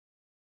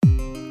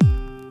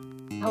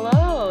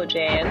Hello,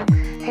 Jan.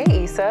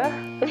 Hey, Issa.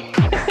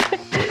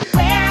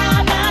 Where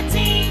are the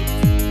teens?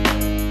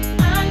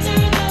 Under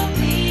the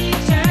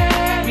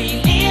bleachers.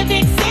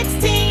 Reliving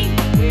 16.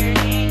 We're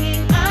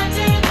hanging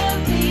under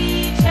the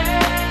bleachers.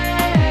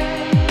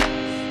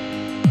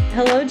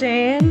 Hello,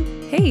 Jan.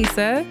 Hey,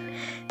 Issa.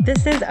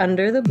 This is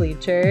Under the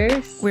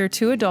Bleachers. We're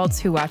two adults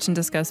who watch and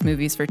discuss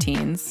movies for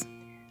teens.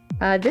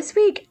 This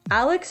week,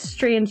 Alex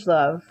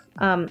Strangelove.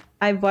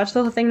 I've watched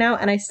the whole thing now,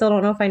 and I still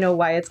don't know if I know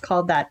why it's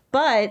called that.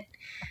 But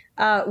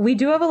we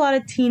do have a lot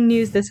of teen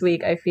news this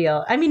week, I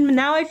feel. I mean,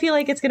 now I feel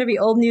like it's going to be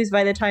old news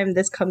by the time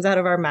this comes out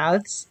of our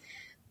mouths.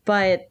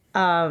 But,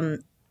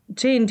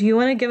 Jane, do you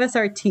want to give us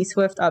our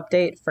T-Swift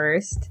update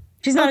first?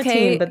 She's not a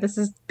teen, but this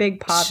is big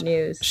pop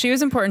news. She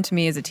was important to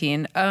me as a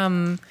teen.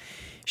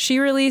 She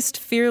released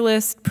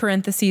Fearless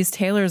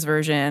Taylor's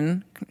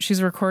version.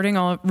 She's re-recording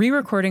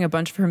a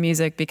bunch of her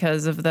music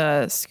because of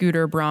the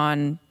Scooter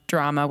Braun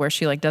drama where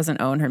she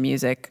doesn't own her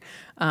music.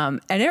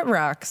 And it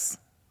rocks.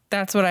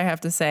 That's what I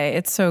have to say.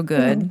 It's so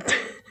good.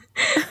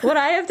 What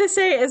I have to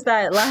say is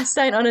that last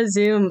night on a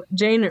Zoom,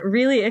 Jane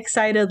really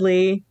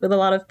excitedly, with a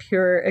lot of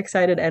pure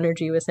excited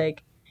energy, was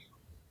like,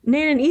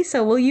 Nate and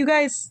Issa, are you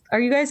guys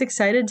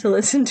excited to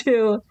listen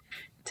to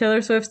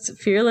Taylor Swift's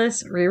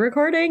Fearless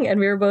re-recording? And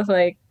we were both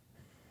like,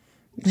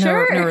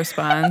 sure. No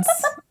response.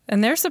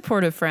 And they're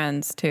supportive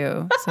friends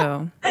too,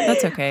 so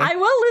that's okay. I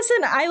will listen.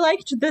 I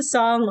liked the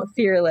song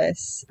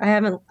Fearless.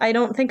 I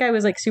don't think I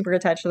was super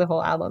attached to the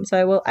whole album,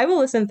 so I will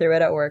listen through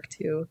it at work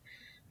too.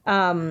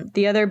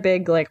 The other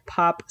big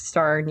pop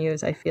star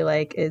news I feel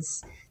like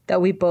is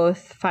that we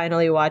both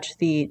finally watched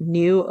the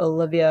new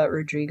Olivia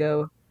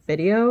Rodrigo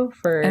video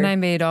for, and I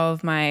made all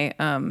of my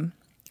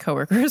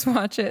coworkers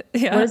watch it.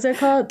 Yeah. What is it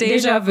called?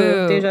 Deja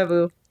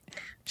Vu.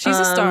 She's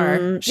a star.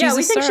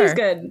 We think she's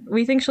good.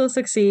 We think she'll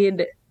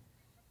succeed.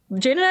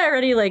 Jane and I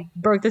already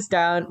broke this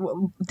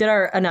down, did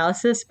our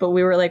analysis, but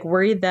we were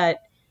worried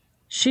that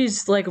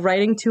she's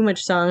writing too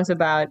much songs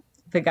about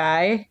the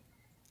guy.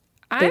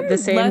 I'm the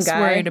same less guy.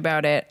 Worried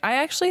about it. I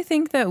actually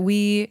think that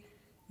we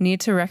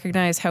need to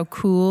recognize how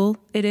cool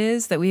it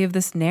is that we have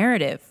this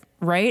narrative,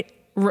 right?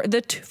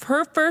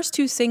 Her first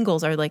two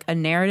singles are a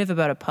narrative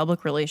about a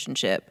public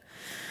relationship.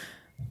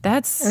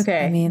 That's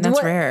okay. I mean,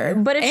 that's rare.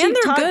 But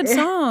they're good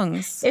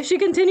songs. If she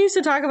continues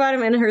to talk about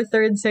him in her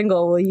third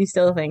single, will you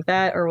still think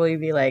that, or will you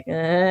be like,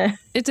 eh?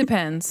 It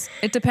depends.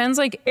 It depends.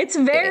 It's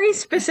very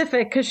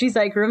specific because she's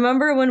like,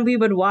 remember when we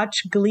would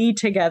watch Glee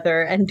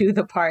together and do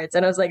the parts?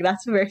 And I was like,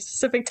 that's a very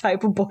specific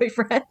type of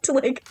boyfriend.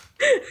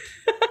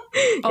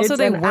 Also,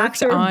 they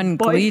worked on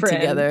Glee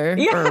together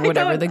or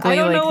whatever the Glee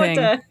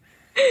thing.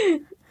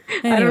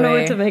 I don't know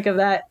what to make of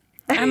that.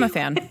 I'm a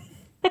fan.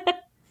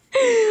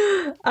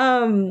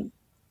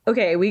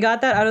 Okay, we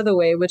got that out of the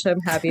way, which I'm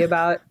happy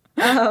about.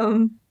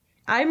 I'm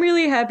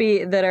really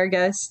happy that our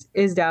guest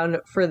is down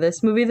for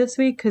this movie this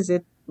week because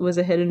it was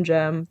a hidden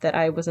gem that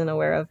I wasn't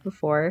aware of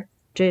before.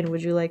 Jane,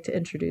 would you like to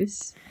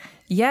introduce?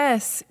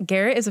 Yes,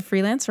 Garrett is a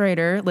freelance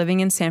writer living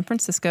in San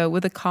Francisco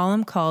with a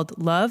column called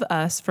Love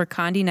Us for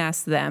Condé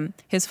Nast Them.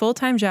 His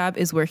full-time job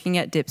is working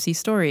at Dipsy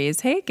Stories.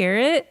 Hey,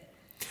 Garrett.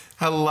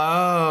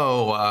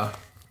 Hello.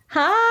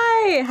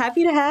 Hi,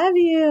 happy to have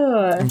you.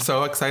 I'm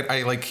so excited.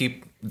 I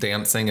keep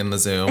dancing in the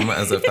Zoom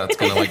as if that's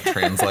going to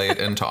translate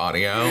into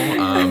audio.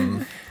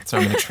 So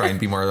I'm going to try and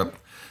be more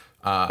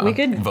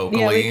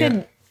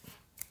vocally.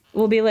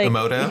 We'll be like,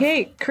 emotive.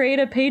 Hey, create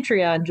a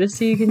Patreon just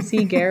so you can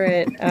see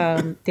Garrett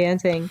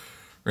dancing.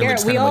 Really Garrett,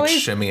 just kind of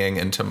shimmying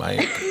into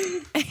mic.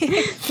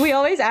 We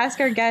always ask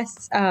our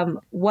guests,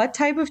 what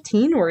type of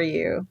teen were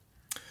you?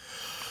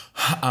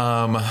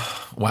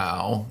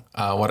 Wow.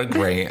 What a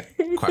great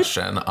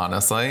question,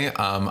 honestly.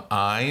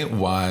 I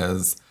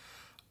was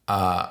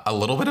a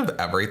little bit of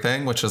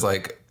everything, which is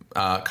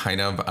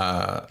kind of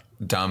a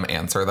dumb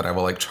answer that I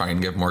will try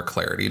and give more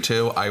clarity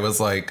to. I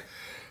was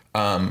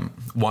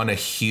one, a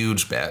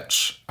huge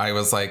bitch. I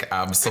was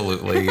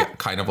absolutely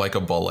kind of a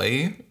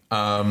bully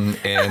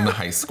in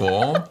high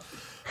school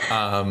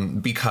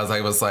because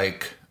I was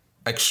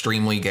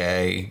extremely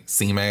gay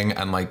seeming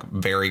and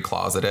very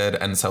closeted,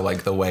 and so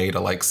the way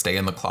to stay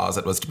in the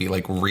closet was to be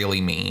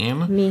really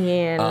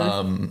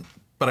mean.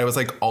 But I was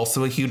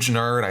also a huge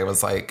nerd. I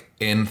was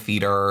in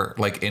theater,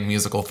 in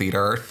musical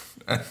theater,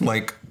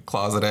 and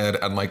closeted,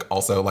 and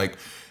also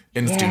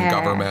in student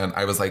government.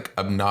 I was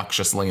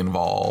obnoxiously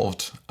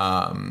involved.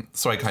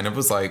 So I kind of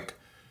was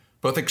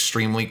both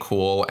extremely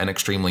cool and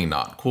extremely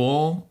not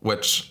cool,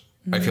 which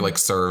I feel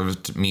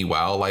served me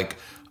well.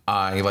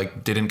 I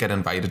didn't get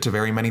invited to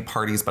very many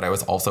parties, but I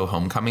was also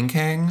homecoming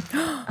king.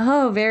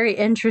 Oh, very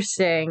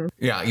interesting.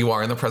 Yeah, you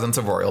are in the presence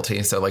of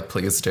royalty, so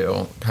please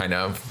do kind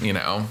of,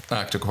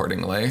 act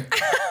accordingly.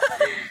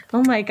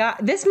 Oh my God.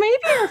 This may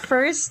be our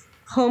first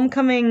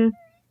homecoming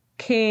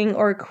king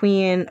or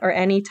queen or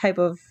any type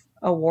of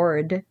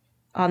award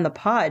on the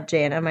pod,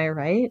 Jane. Am I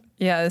right?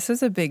 Yeah, this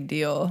is a big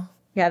deal.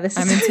 Yeah,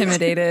 I'm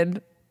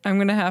intimidated. I'm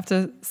going to have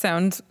to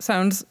sound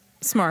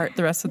smart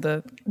the rest of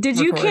the Did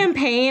you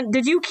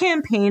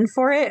campaign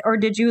for it, or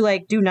did you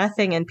do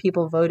nothing and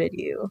people voted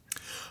you?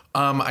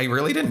 I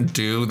really didn't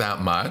do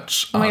that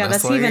much. Oh my god,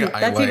 honestly.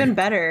 that's even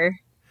better.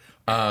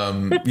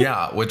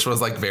 Yeah, which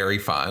was like very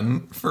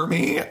fun for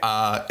me. And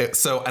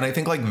I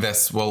think like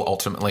this will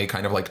ultimately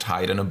kind of like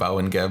tie it in a bow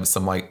and give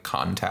some like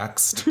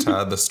context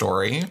to the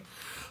story.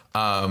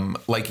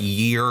 Like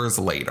years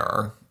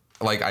later,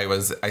 like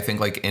I think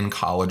like in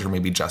college or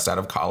maybe just out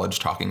of college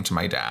talking to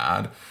my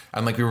dad,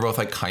 and like we were both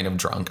like kind of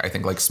drunk, I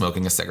think like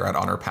smoking a cigarette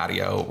on our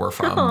patio. We're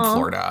from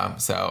Florida,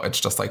 so it's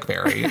just like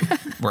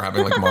we're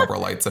having like Marlboro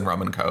Lights and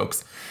rum and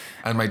cokes.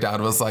 And my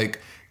dad was like,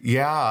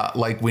 yeah,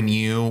 like when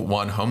you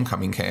won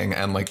Homecoming King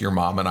and like your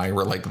mom and I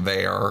were like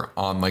there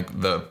on like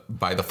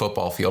by the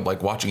football field,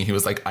 like watching, he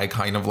was like, I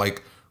kind of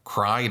like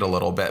cried a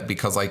little bit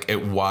because like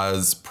it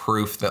was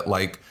proof that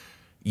like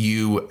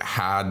you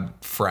had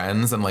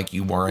friends and like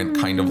you weren't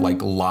kind of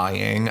like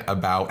lying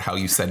about how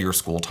you said your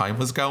school time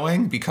was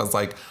going, because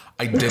like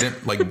I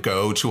didn't like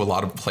go to a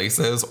lot of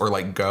places or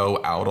like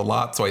go out a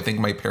lot. So I think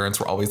my parents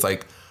were always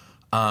like,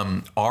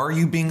 are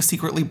you being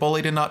secretly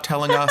bullied and not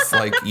telling us?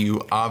 Like,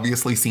 you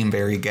obviously seem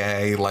very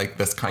gay. Like,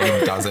 this kind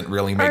of doesn't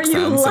really make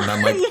sense. And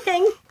then, like,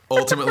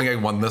 ultimately, I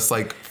won this,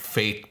 like,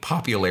 fake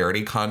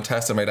popularity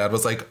contest. And my dad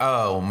was like,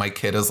 oh, my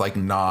kid is, like,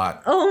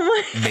 not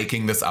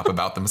making this up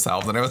about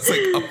themselves. And I was like,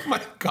 oh,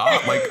 my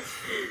God. Like,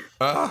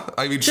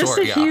 I mean, just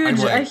sure,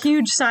 a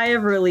huge sigh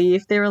of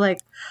relief. They were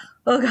like,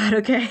 oh, God,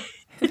 okay.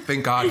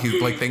 Thank God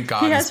he's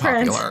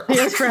popular. He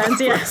has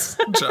friends, yes.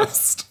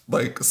 Just,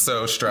 like,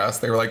 so stressed.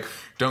 They were like,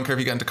 don't care if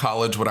you get into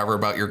college, whatever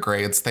about your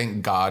grades.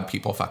 Thank God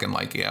people fucking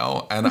like you.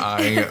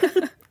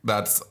 And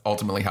that's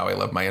ultimately how I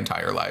live my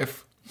entire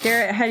life.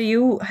 Garrett, had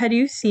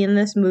you seen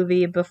this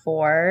movie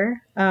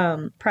before,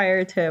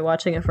 prior to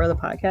watching it for the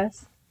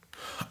podcast?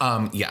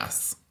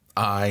 Yes.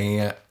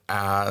 I,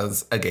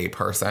 as a gay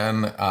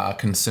person,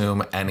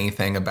 consume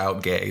anything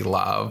about gay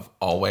love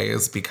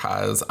always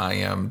because I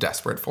am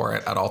desperate for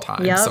it at all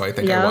times. Yep, so I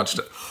think I watched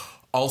it.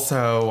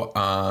 Also,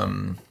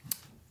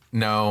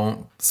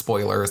 no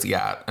spoilers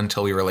yet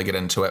until we really get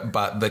into it.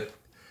 But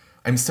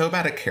I'm so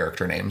bad at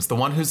character names. The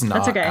one who's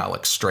not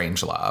Alex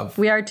Strangelove.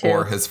 We are too.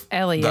 Or his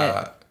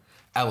Elliot.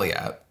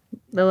 Elliot.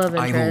 The love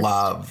interest. I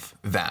love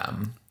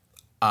them.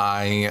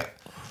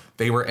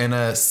 They were in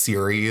a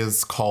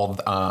series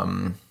called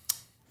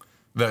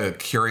The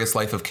Curious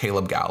Life of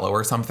Caleb Gallo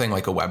or something,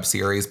 like a web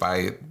series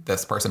by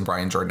this person,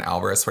 Brian Jordan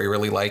Alvarez, who I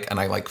really like. And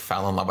I like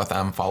fell in love with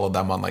them, followed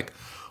them on like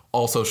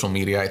all social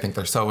media. I think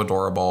they're so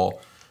adorable.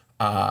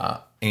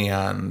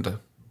 And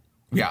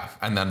yeah,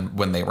 and then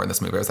when they were in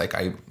this movie, I was like,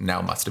 I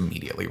now must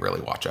immediately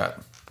really watch it.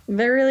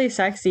 They're really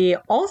sexy.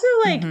 Also,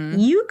 like,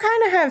 you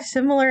kind of have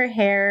similar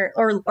hair,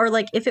 or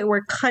like if it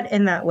were cut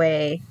in that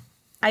way,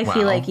 I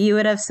feel like you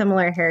would have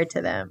similar hair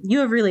to them. You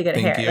have really good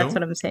hair. That's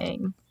what I'm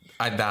saying.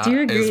 That Do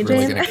you agree, is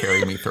really going to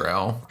carry me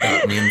through.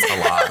 That means a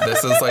lot.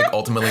 This is like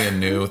ultimately a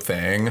new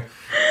thing.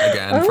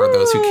 Again, for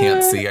those who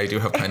can't see, I do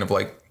have kind of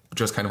like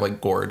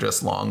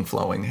gorgeous long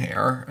flowing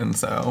hair, and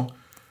so.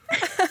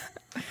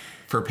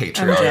 For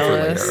Patreon for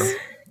later.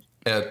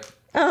 It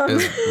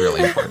is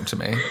really important to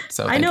me.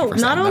 So I know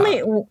not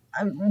only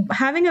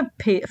having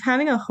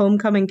a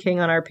Homecoming King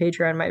on our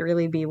Patreon might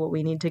really be what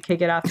we need to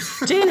kick it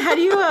off. Jane, had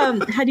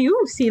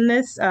you seen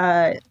this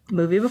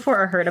movie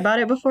before or heard about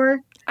it before?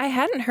 I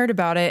hadn't heard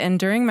about it, and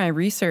during my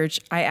research,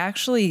 I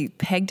actually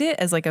pegged it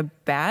as like a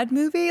bad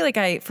movie.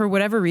 Like for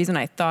whatever reason,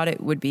 I thought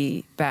it would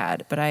be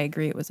bad, but I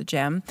agree it was a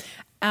gem.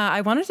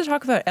 I wanted to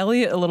talk about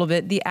Elliot a little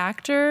bit. The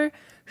actor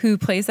who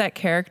plays that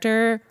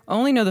character,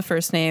 only know the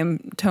first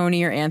name,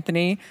 Tony or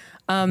Anthony.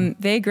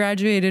 They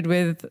graduated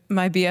with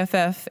my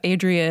BFF,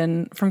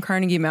 Adrian, from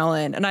Carnegie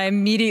Mellon. And I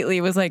immediately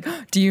was like,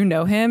 do you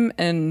know him?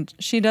 And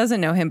she doesn't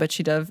know him, but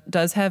she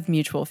does have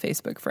mutual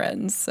Facebook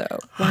friends. So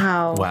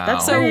Wow.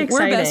 That's very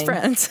exciting. We're best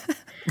friends.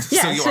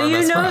 Yeah, so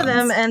you know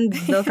them and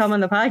they'll come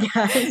on the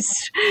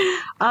podcast.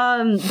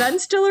 Ben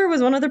Stiller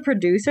was one of the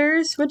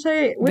producers, which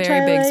I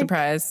very big like.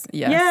 Surprise.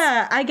 Yes.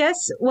 Yeah, I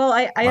guess. Well,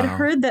 I had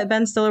heard that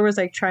Ben Stiller was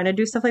like trying to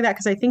do stuff like that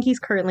because I think he's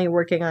currently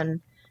working on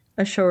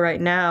a show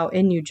right now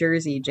in New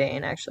Jersey,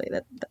 Jane, actually.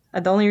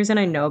 That the only reason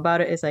I know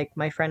about it is like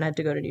my friend had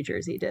to go to New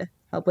Jersey to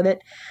help with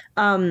it.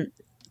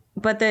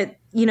 But that,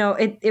 you know,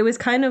 it was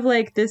kind of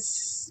like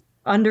this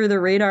under the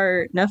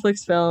radar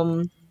Netflix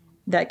film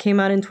that came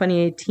out in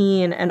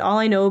 2018, and all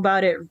I knew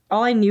about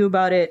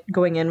it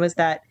going in was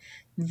that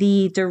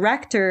the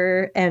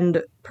director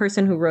and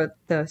person who wrote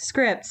the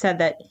script said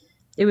that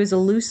it was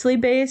loosely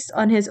based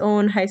on his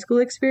own high school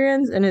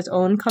experience and his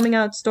own coming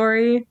out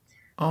story.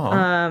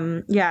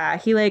 Yeah,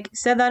 he like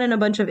said that in a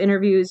bunch of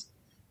interviews,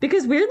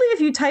 because weirdly,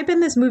 if you type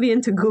in this movie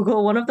into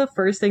Google, one of the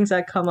first things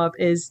that come up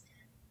is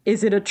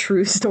it a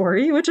true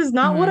story? Which is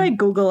not what I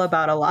Google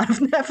about a lot of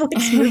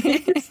Netflix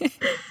movies.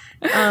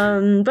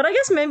 But I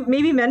guess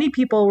maybe many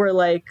people were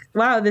like,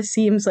 wow, this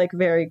seems like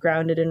very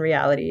grounded in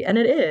reality. And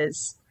it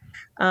is.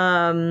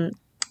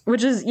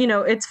 Which is, you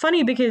know, it's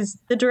funny because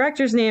the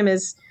director's name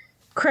is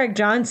Craig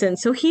Johnson.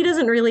 So he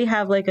doesn't really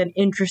have like an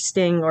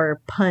interesting or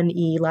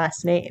pun-y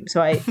last name.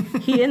 So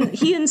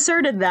he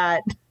inserted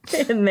that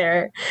in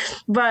there.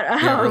 But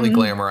he didn't really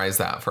glamorize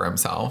that for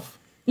himself.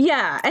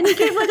 Yeah, and he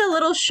gave like a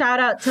little shout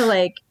out to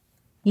like,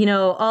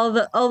 all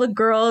the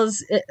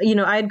girls.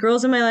 I had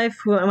girls in my life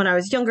who, when I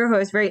was younger, who I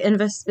was very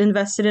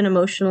invested in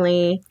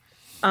emotionally,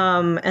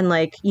 and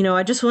like,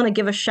 I just want to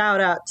give a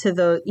shout out to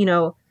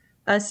the,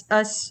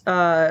 us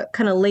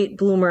kind of late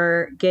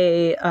bloomer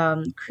gay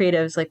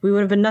creatives. Like, we would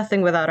have been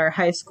nothing without our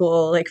high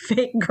school like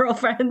fake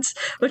girlfriends,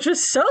 which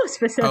was so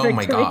specific. Oh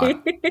my to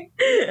God. me.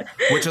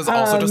 Which is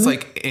also just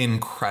like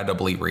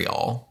incredibly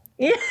real.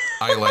 Yeah.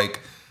 I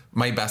like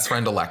my best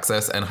friend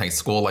Alexis in high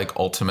school, like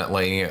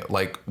ultimately,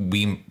 like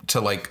to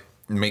like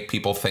make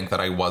people think that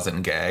I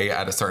wasn't gay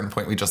at a certain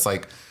point, we just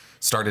like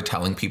started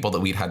telling people that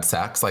we'd had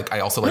sex. Like I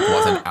also like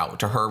wasn't out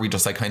to her. We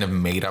just like kind of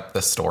made up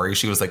the story.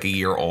 She was like a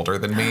year older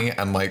than me.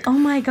 And like, Oh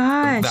my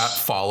gosh. that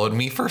followed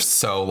me for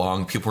so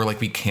long. People were like,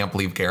 we can't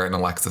believe Garrett and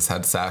Alexis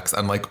had sex.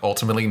 And like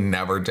ultimately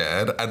never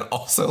did. And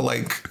also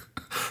like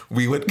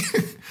we would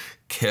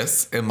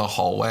kiss in the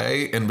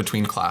hallway in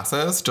between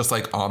classes, just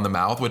like on the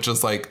mouth, which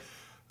is like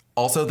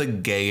also the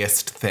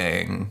gayest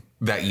thing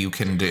that you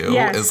can do.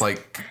 Yes. Is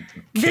like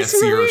This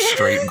kiss your movie-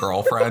 straight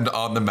girlfriend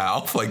on the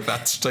mouth. Like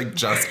that's like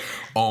just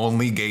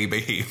only gay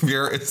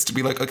behavior, is to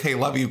be like, okay,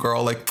 love you,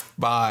 girl, like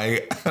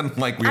bye. And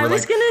like we were I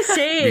was like, gonna we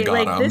say, got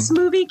like, 'em. this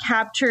movie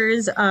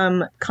captures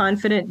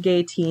confident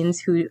gay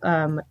teens who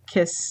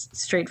kiss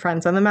straight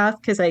friends on the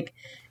mouth, because like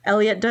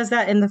Elliot does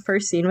that in the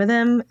first scene with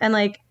him, and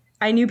like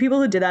I knew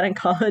people who did that in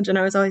college, and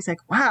I was always like,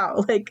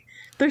 wow, like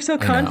they're so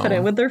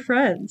confident know. with their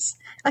friends.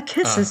 A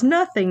kiss is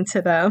nothing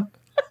to them.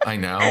 I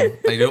know. I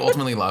do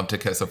ultimately love to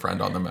kiss a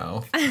friend on the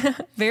mouth.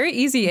 Very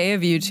easy A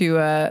of you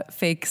to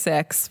fake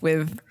sex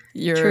with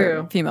your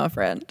True. female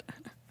friend.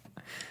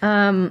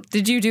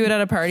 Did you do it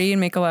at a party and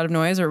make a lot of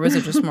noise, or was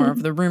it just more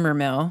of the rumor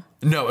mill?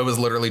 No, it was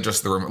literally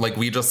just the room. Like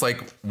we just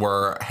like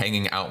were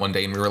hanging out one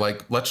day and we were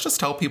like, let's just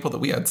tell people that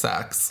we had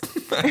sex.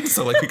 And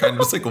so like we kind of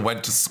just like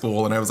went to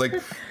school and I was like,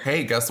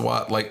 hey, guess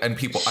what? Like, and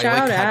people, I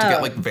Shout like had to out.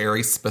 get like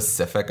very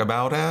specific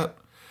about it.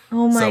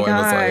 Oh my So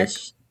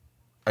gosh.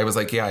 I was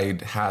like, yeah,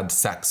 I had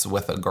sex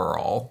with a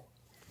girl.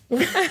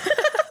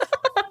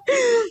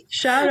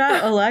 Shout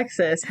out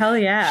Alexis. Hell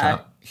yeah.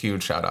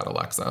 Huge shout out,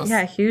 Alexis.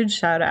 Yeah, huge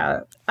shout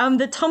out.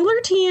 The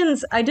Tumblr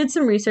teens, I did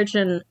some research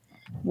in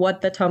what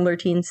the Tumblr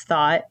teens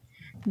thought.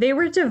 They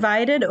were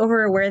divided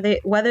over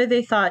whether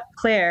they thought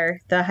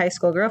Claire, the high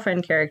school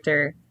girlfriend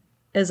character,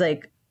 is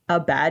like a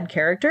bad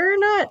character or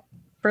not,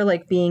 for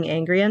like being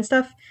angry and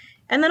stuff.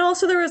 And then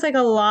also there was like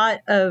a lot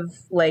of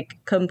like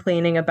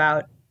complaining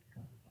about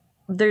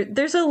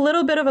there's a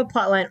little bit of a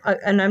plot line,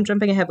 and I'm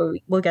jumping ahead, but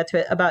we'll get to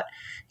it, about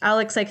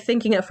Alex like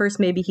thinking at first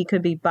maybe he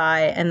could be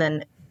bi, and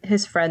then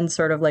his friends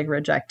sort of like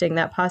rejecting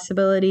that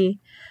possibility.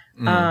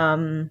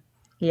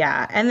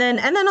 Yeah, and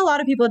then a lot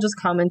of people just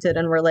commented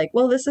and were like,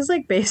 well, this is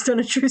like based on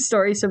a true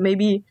story, so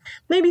maybe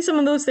some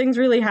of those things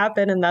really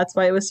happen, and that's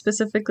why it was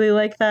specifically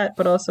like that.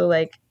 But also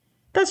like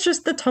that's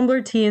just the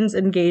Tumblr teens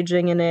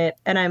engaging in it,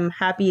 and I'm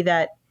happy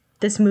that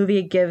this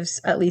movie gives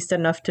at least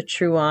enough to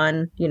chew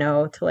on,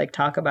 to like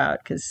talk about,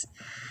 because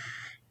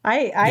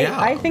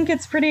I think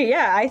it's pretty.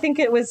 Yeah, I think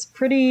it was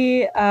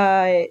pretty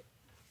well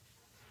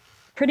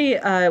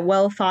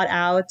thought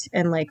out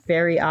and like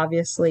very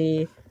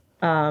obviously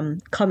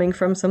coming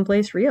from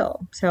someplace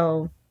real.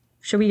 So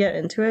should we get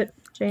into it,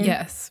 Jane?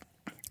 Yes.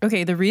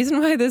 Okay, the reason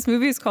why this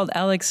movie is called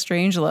Alex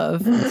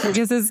Strangelove is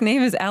because his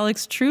name is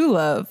Alex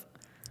Truelove.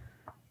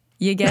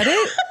 You get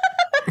it?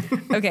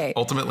 Okay.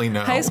 Ultimately, no.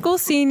 High school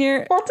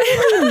senior.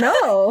 Ultimately,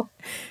 no.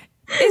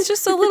 It's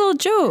just a little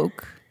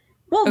joke.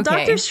 Well,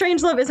 Okay. Dr.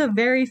 Strangelove is a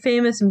very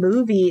famous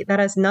movie that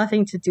has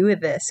nothing to do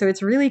with this, so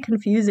it's really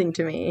confusing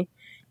to me.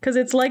 Because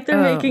it's like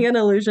they're making an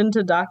allusion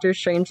to Dr.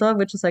 Strangelove,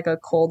 which is like a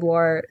Cold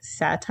War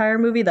satire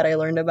movie that I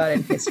learned about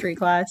in history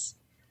class.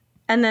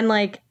 And then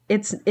like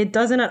it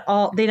doesn't at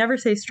all, they never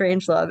say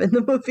Strangelove in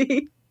the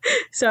movie.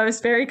 So I was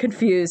very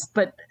confused,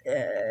 but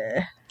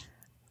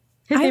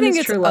his I name think is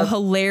it's True a Love.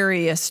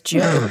 hilarious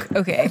joke.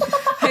 Okay.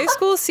 High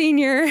school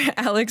senior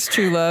Alex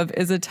Truelove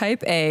is a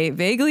type A,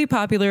 vaguely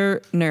popular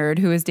nerd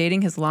who is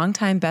dating his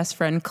longtime best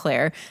friend,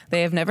 Claire.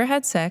 They have never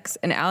had sex,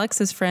 and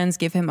Alex's friends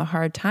give him a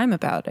hard time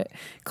about it.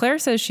 Claire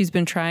says she's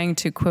been trying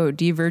to, quote,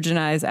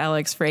 de-virginize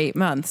Alex for 8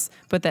 months,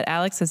 but that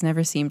Alex has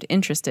never seemed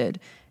interested.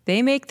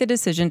 They make the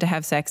decision to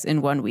have sex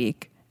in 1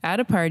 week. At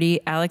a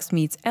party, Alex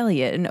meets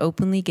Elliot, an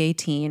openly gay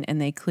teen,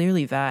 and they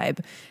clearly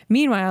vibe.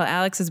 Meanwhile,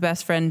 Alex's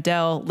best friend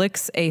Dell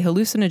licks a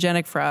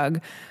hallucinogenic frog.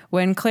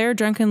 When Claire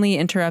drunkenly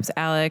interrupts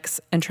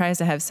Alex and tries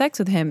to have sex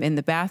with him in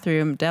the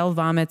bathroom, Dell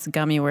vomits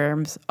gummy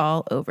worms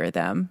all over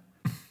them.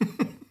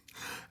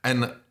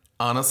 And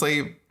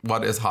honestly,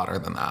 what is hotter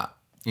than that?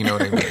 You know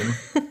what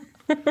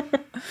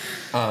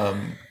I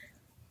mean?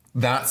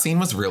 That scene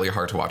was really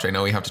hard to watch. I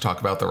know we have to talk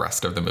about the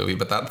rest of the movie,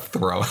 but that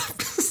throw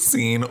up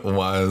scene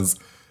was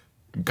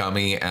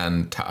gummy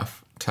and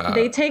tough.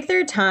 They take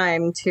their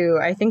time too.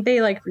 I think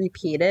they like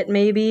repeat it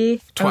maybe.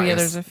 Twice. Oh, yeah,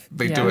 there's a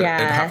they yeah. do it.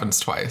 Yeah. It happens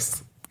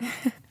twice.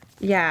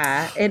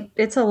 Yeah,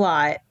 it's a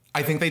lot.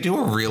 I think they do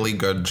a really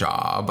good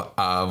job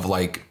of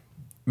like,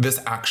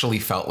 this actually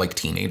felt like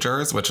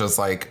teenagers, which is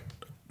like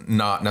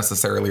not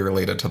necessarily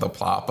related to the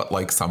plot, but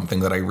like something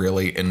that I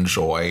really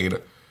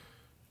enjoyed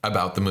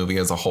about the movie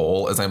as a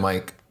whole is I'm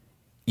like,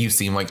 you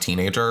seem like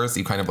teenagers.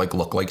 You kind of like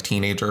look like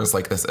teenagers.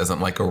 Like this isn't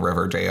like a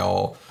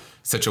Riverdale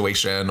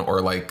situation or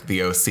like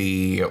the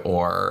OC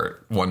or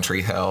One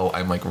Tree Hill.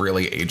 I'm like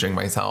really aging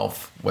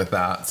myself with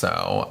that.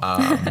 So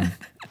I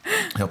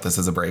hope this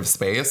is a brave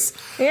space.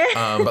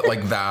 But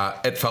like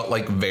that, it felt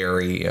like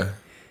very,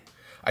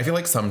 I feel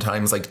like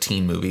sometimes like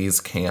teen movies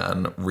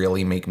can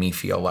really make me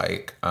feel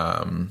like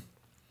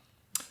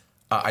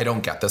I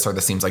don't get this, or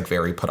this seems like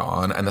very put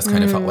on, and this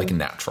kind of felt like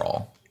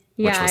natural.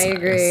 Yeah, I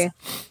agree.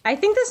 I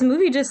think this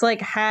movie just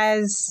like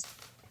has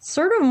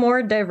sort of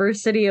more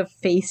diversity of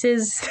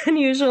faces than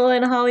usual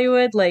in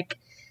Hollywood. Like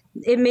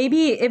it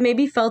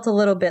maybe felt a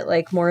little bit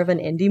like more of an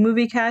indie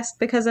movie cast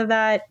because of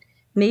that.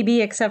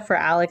 Maybe except for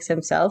Alex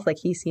himself, like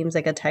he seems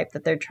like a type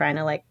that they're trying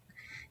to like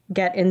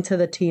get into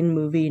the teen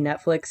movie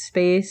Netflix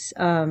space.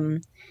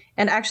 And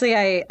actually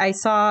I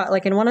saw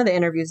like in one of the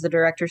interviews the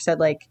director said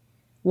like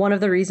one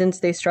of the reasons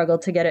they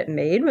struggled to get it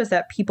made was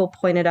that people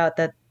pointed out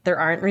that there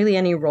aren't really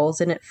any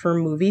roles in it for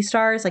movie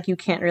stars. Like you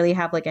can't really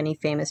have like any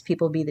famous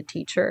people be the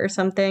teacher or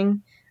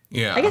something.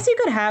 Yeah. I guess you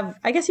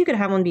could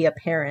have one be a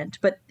parent,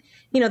 but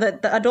you know,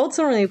 the adults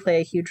don't really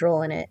play a huge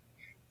role in it.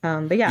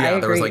 But yeah, I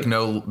agree. There was like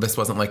this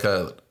wasn't like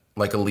a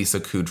Lisa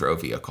Kudrow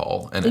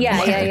vehicle, and it Yeah,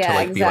 wanted yeah, to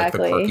like be like the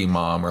exactly. quirky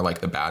mom or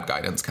like the bad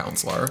guidance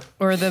counselor.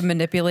 Or the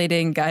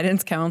manipulating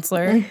guidance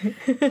counselor.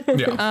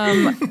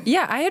 Yeah.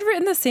 Yeah, I had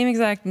written the same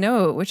exact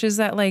note, which is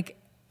that like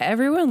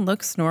everyone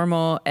looks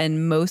normal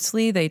and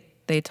mostly they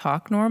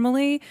talk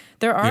normally.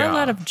 There are a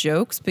lot of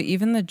jokes, but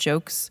even the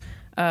jokes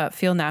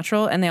feel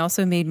natural, and they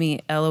also made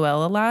me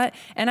LOL a lot.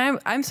 And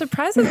I'm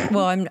surprised that,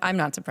 well, I'm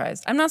not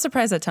surprised. I'm not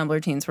surprised that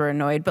Tumblr teens were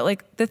annoyed, but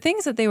like the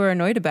things that they were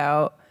annoyed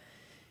about,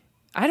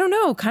 I don't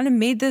know, kind of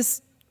made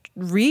this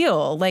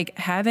real. Like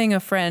having a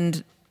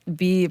friend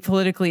be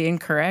politically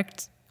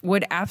incorrect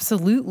would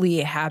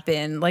absolutely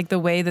happen. Like the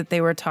way that they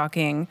were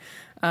talking,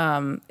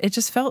 it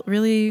just felt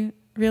really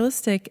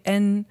realistic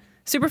and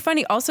super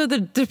funny. Also, the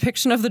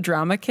depiction of the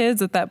drama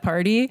kids at that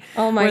party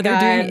where they're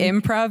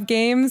doing improv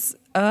games.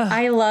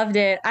 I loved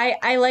it.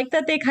 I like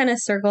that they kind of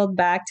circled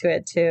back to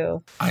it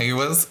too. I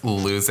was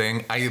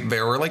losing.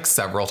 There were like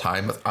several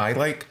times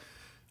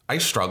I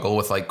struggle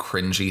with like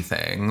cringy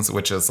things,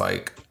 which is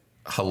like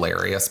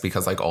hilarious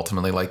because like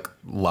ultimately like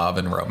love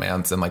and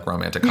romance and like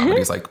romantic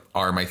comedies like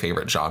are my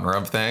favorite genre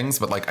of things.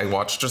 But like I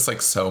watched just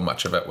like so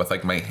much of it with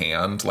like my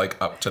hand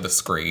like up to the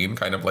screen,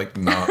 kind of like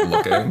not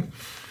looking.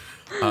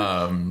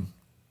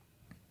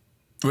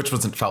 Which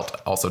wasn't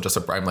felt also just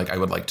I'm like I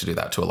would like to do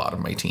that to a lot of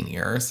my teen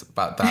years,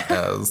 but that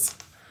is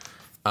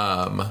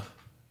The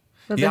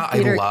I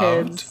theater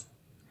loved kids.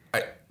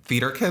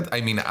 theater kid.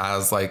 I mean,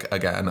 as like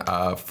again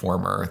a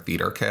former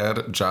theater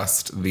kid,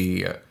 just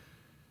the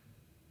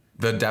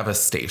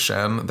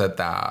devastation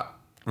that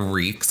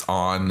wreaks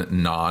on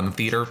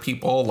non-theater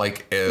people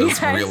like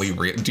is really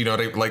real. Do you know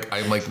what I like?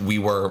 I'm like, we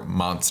were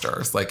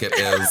monsters. Like it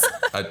is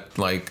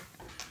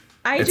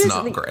it's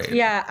not great.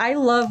 Yeah, I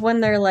love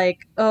when they're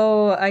like,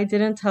 oh, I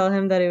didn't tell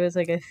him that it was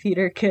like a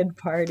theater kid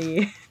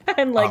party.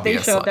 And like they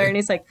show up there and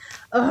he's like,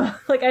 oh,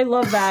 like I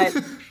love that.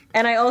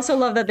 And I also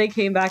love that they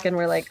came back and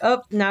were like,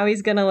 oh, now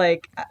he's gonna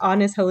like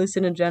on his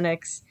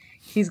hallucinogenics,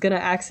 he's gonna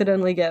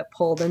accidentally get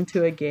pulled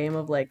into a game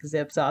of like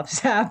Zip Zop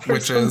Zap or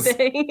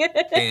something.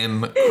 Is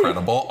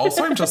incredible.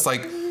 Also, I'm just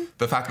like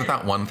the fact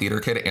that one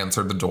theater kid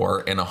answered the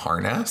door in a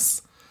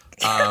harness.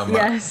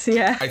 Yes,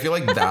 yeah. I feel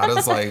like that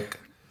is like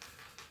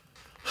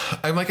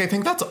I'm like, I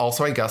think that's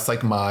also, I guess,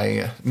 like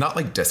my, not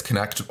like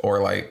disconnect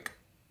or like,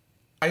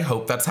 I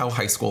hope that's how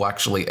high school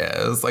actually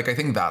is. Like, I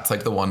think that's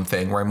like the one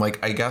thing where I'm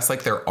like, I guess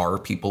like there are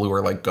people who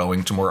are like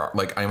going to more,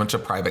 like I went to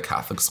private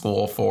Catholic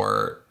school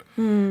for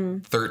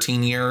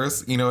 13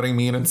 years, you know what I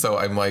mean? And so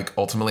I'm like,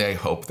 ultimately, I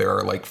hope there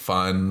are like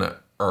fun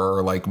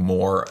or like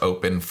more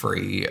open,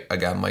 free,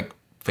 again, like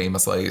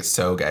famously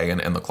so gay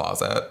and in the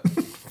closet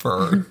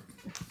for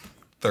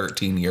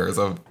 13 years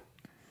of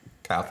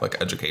Catholic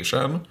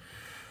education.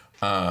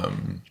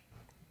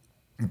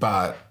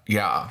 But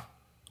yeah,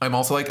 I'm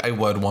also like, I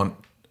would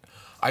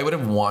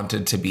have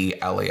wanted to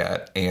be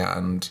Elliot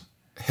and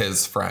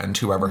his friend,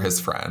 whoever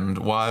his friend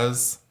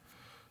was.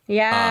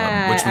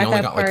 Yeah. Which we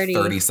only got party.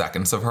 like 30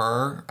 seconds of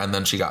her. And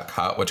then she got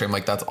cut, which I'm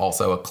like, that's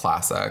also a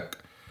classic,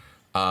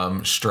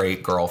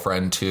 straight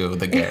girlfriend to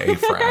the gay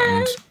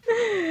friend,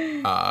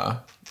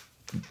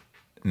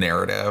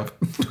 narrative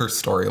or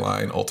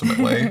storyline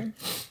ultimately.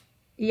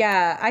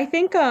 Yeah. I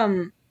think,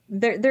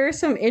 there are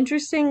some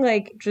interesting,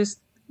 like, just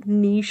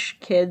niche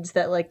kids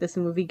that, like, this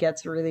movie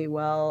gets really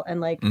well.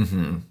 And, like,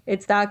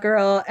 it's that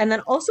girl. And then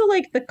also,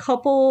 like, the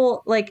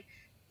couple, like,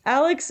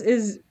 Alex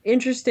is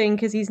interesting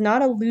because he's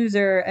not a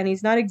loser and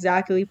he's not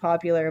exactly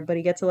popular, but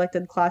he gets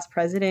elected class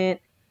president.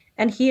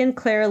 And he and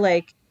Claire,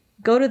 like,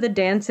 go to the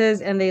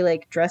dances and they,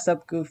 like, dress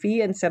up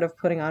goofy instead of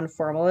putting on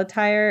formal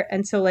attire.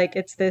 And so, like,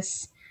 it's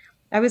this...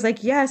 I was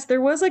like, yes,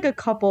 there was, like, a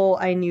couple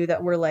I knew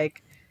that were,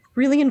 like,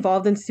 really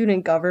involved in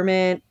student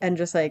government and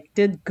just like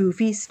did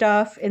goofy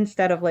stuff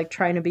instead of like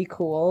trying to be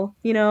cool,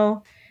 you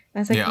know? I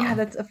was like, Yeah. yeah,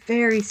 that's a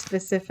very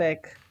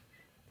specific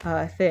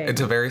thing.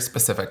 It's a very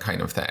specific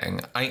kind of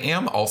thing. I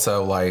am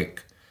also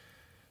like,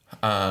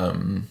 I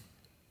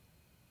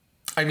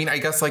mean, I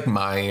guess like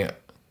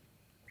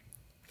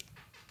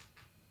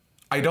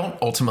I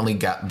don't ultimately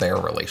get their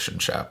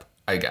relationship,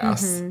 I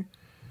guess.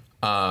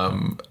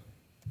 I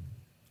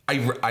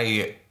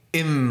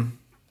in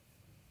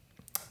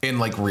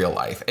like real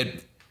life,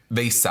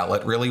 they sell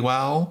it really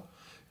well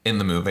in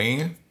the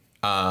movie.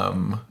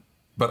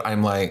 But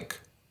I'm like,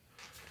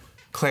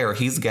 Claire,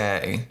 he's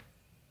gay,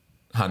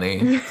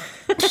 honey.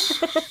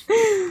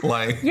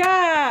 Like,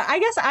 Yeah, I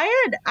guess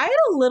I had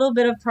a little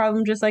bit of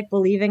problem just like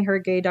believing her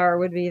gaydar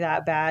would be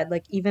that bad,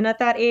 like even at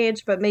that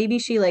age, but maybe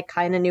she like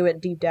kind of knew it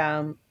deep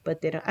down,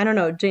 but didn't. I don't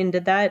know. Jane,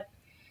 did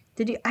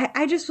you?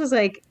 I just was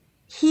like,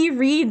 he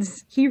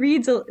reads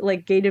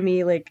like gay to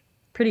me like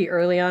pretty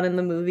early on in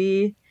the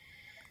movie,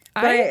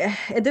 but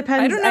it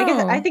depends. I don't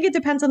know. I think it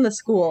depends on the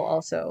school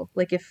also,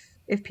 like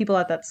if people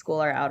at that school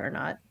are out or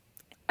not.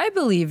 I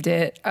believed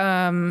it.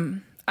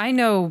 I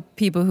know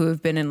people who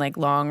have been in like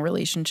long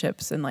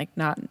relationships and like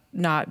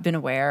not been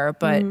aware,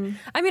 but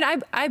I mean,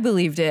 I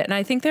believed it, and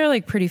I think they're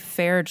like pretty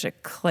fair to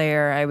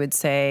Claire, I would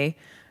say.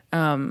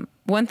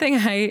 One thing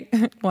I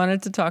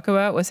wanted to talk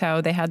about was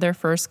how they had their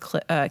first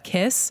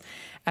kiss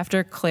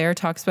after Claire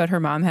talks about her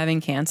mom having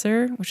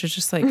cancer, which is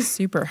just like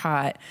super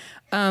hot.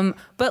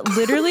 But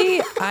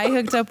literally, I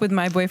hooked up with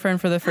my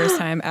boyfriend for the first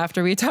time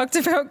after we talked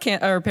about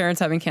our parents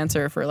having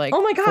cancer for like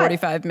Oh my God.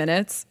 45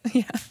 minutes.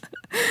 Yeah.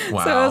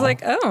 wow. So I was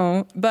like,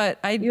 oh, but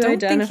I don't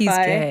think he's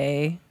identify.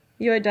 gay.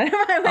 You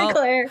identify with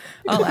Claire.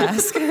 I'll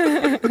ask.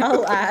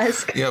 I'll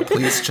ask. yeah,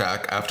 please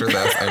check after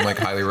this. I'm like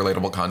highly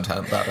relatable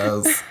content. That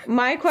is.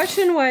 My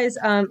question was,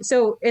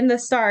 so in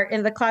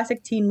the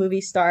classic teen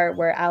movie start,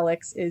 where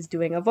Alex is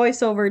doing a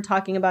voiceover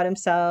talking about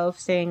himself,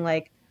 saying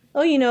like,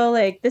 oh, you know,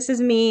 like, this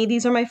is me,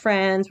 these are my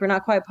friends, we're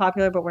not quite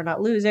popular, but we're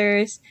not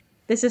losers.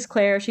 This is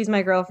Claire, she's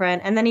my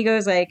girlfriend. And then he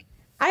goes like,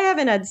 I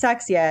haven't had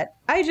sex yet.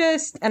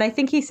 And I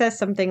think he says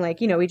something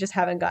like, you know, we just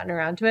haven't gotten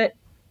around to it.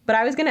 But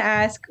I was going to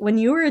ask, when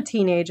you were a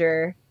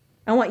teenager,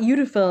 I want you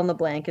to fill in the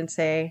blank and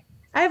say,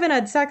 I haven't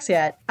had sex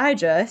yet. I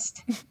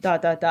just ...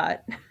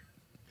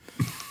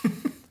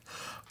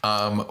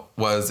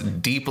 Was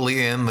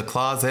deeply in the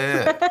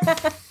closet.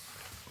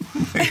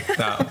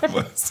 That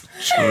was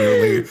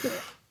truly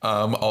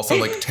also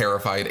like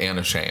terrified and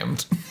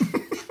ashamed.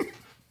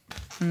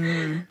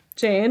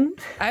 Jane?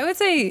 I would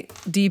say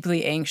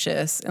deeply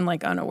anxious and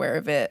like unaware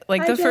of it.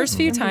 Like I the guess first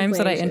few deeply times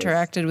that I anxious.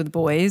 interacted with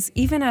boys,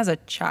 even as a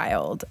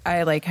child,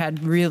 I like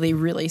had really,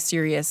 really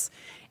serious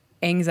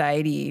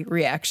anxiety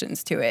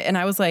reactions to it. And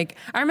I was like,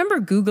 I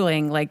remember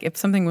Googling like if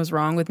something was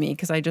wrong with me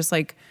because I just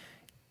like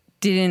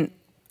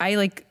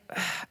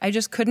I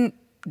just couldn't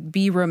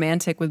be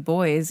romantic with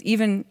boys,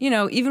 even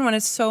when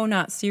it's so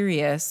not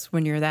serious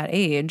when you're that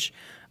age.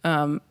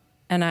 And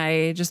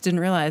I just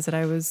didn't realize that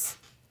I was,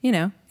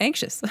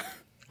 anxious.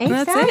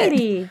 That's it.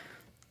 Anxiety.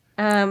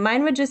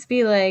 Mine would just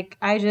be like,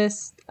 I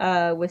just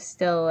was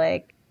still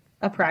like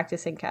a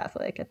practicing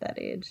Catholic at that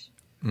age.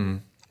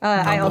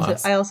 I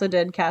also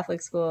did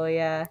Catholic school.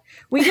 Yeah,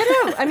 we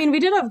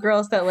did have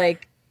girls that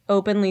like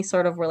openly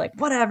sort of were like,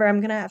 whatever,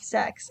 I'm gonna have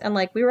sex, and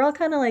like we were all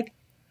kind of like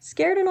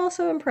scared and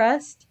also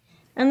impressed.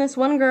 And this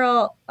one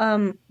girl,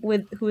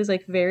 who was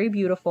like very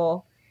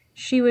beautiful,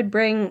 she would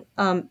bring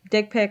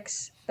dick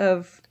pics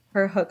of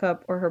her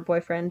hookup or her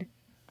boyfriend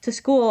to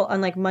school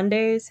on like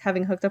Mondays,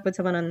 having hooked up with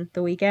someone on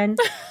the weekend.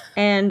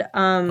 And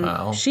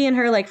Wow. she and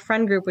her like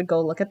friend group would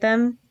go look at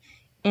them.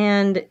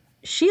 And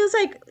she was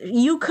like,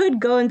 you could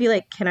go and be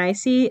like, can I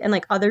see? And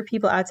like other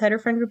people outside her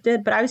friend group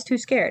did, but I was too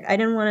scared. I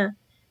don't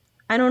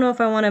know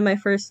if I wanted my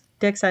first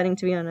dick sighting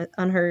to be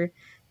on her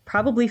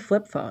probably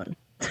flip phone.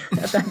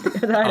 at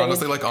that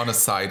Honestly, age. like on a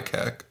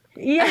sidekick.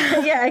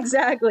 Yeah,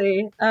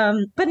 exactly.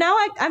 But now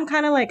I'm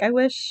kind of like, I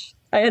wish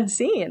I had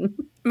seen.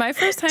 My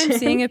first time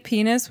seeing a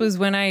penis was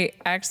when I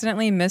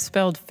accidentally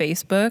misspelled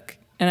Facebook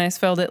and I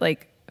spelled it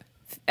like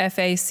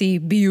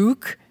FAC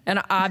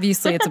and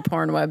obviously it's a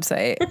porn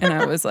website. And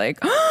I was like,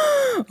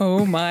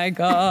 oh my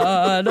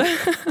God.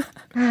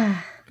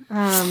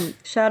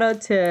 Shout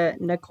out to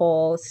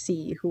Nicole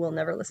C, who will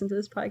never listen to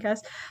this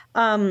podcast.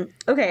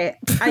 Okay,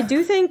 I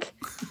do think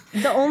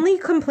the only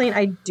complaint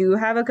I do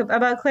have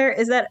about Claire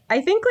is that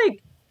I think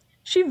like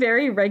she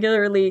very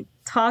regularly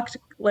talked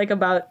like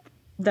about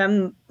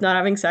them not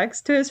having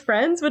sex to his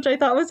friends, which I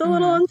thought was a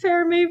little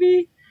unfair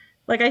maybe.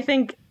 Like I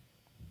think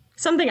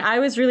something I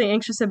was really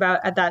anxious about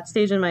at that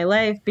stage in my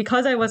life,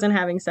 because I wasn't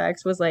having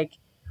sex, was like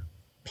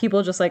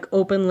people just like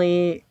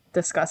openly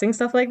discussing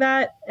stuff like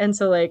that. And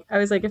so like I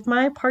was like, if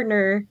my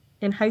partner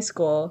in high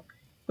school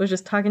was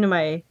just talking to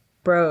my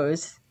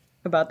bros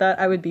about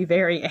that, I would be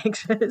very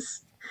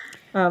anxious.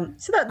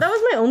 So that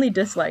was my only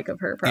dislike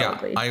of her,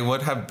 probably. Yeah, I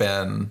would have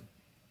been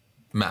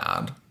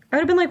mad. I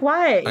would have been like,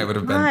 why? I would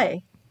have been-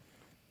 Why?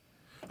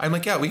 I'm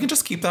like, yeah, we can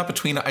just keep that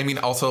between. I mean,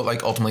 also,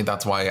 like, ultimately,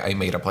 that's why I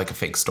made up, like, a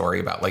fake story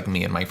about, like,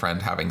 me and my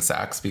friend having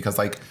sex. Because,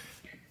 like,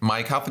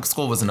 my Catholic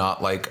school was not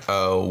like,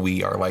 oh,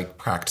 we are, like,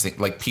 practicing.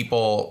 Like,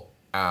 people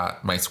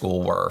at my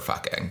school were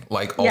fucking.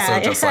 Like, also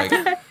just like,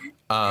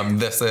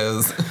 this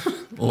is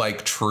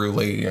like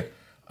truly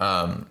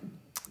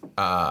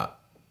our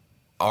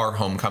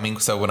homecoming.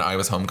 So when I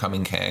was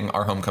homecoming king,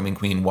 our homecoming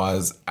queen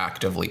was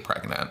actively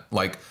pregnant.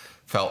 Like,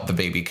 felt the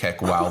baby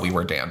kick while we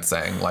were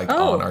dancing, like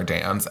on our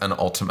dance. And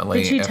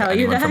ultimately, if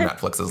anyone from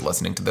Netflix is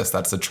listening to this,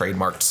 that's a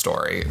trademarked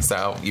story.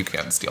 So you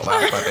can't steal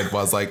that. But it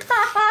was like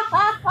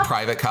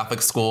private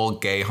Catholic school,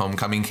 gay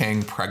homecoming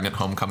king, pregnant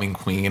homecoming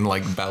queen,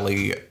 like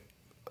belly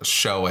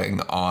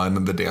showing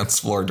on the dance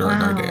floor during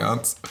our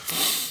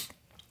dance.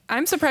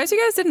 I'm surprised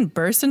you guys didn't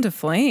burst into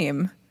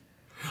flame.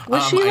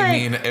 Was she like... I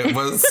mean, it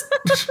was,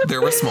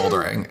 there was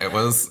smoldering.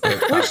 Was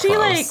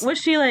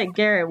she like,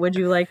 Garrett, would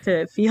you like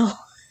to feel...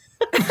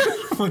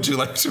 Would you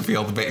like to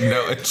feel the baby?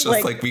 No, it's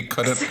just like we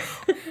couldn't,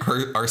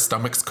 our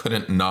stomachs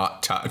couldn't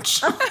not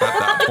touch at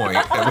that point.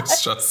 It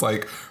was just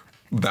like,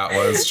 that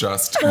was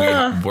just, we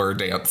were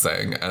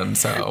dancing. And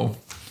so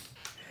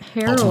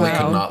ultimately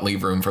could not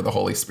leave room for the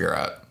Holy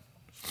Spirit.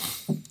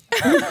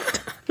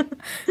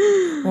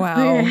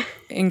 Wow.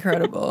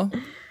 Incredible.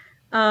 Should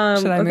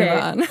I move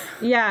on?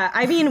 Yeah.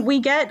 I mean, we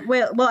get,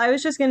 well, I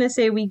was just going to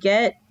say we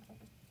get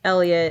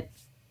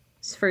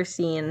Elliot's first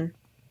scene.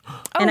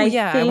 And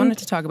I wanted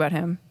to talk about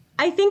him.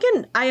 I think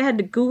I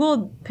had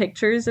Googled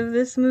pictures of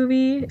this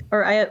movie,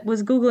 or I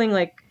was Googling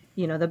like,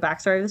 you know, the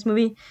backstory of this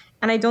movie.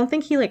 And I don't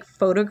think he like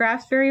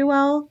photographs very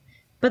well.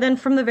 But then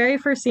from the very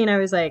first scene, I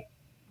was like,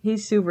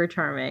 he's super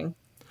charming.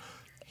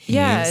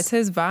 Yeah, it's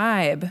his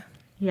vibe.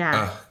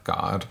 Yeah. Oh,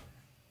 God.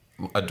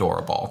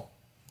 Adorable.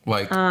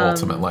 Like,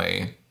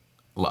 ultimately,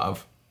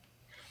 love.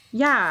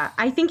 Yeah,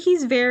 I think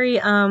he's very,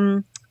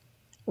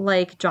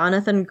 like,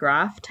 Jonathan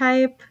Groff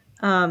type.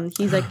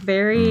 He's, like,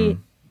 very...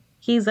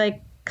 He's,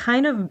 like,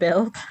 kind of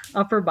built,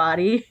 upper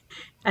body,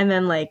 and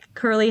then, like,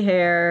 curly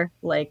hair,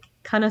 like,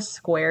 kind of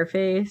square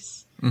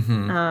face.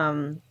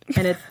 And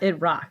it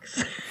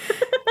rocks.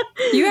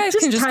 You guys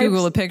can just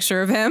Google a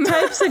picture of him.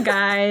 Types of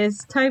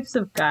guys.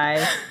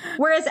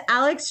 Whereas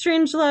Alex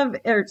Trulove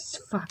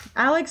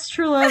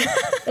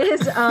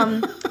is,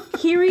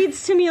 he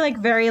reads to me like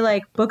very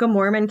like Book of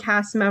Mormon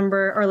cast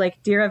member or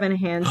like Dear Evan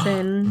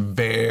Hansen.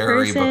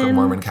 Very Book of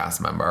Mormon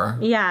cast member.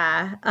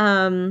 Yeah.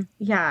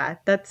 Yeah.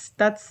 That's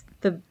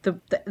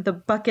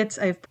the buckets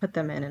I've put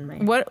them in my.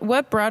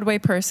 What Broadway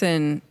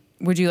person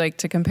would you like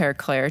to compare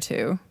Claire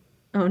to?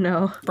 Oh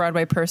no.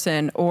 Broadway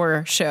person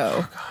or show.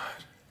 Oh, God.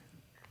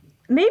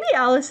 Maybe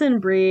Allison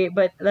Brie,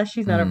 but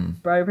she's not a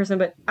Broadway person.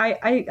 But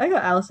I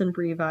got Allison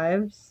Brie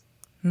vibes.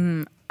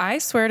 I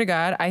swear to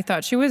God, I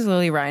thought she was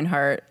Lily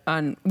Reinhart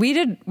on. We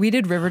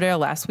did Riverdale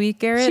last week,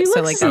 Garrett. She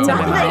so looks like that's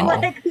nothing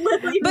like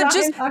Lily but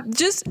Reinhart.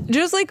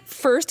 just like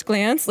first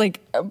glance,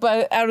 like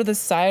but out of the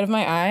side of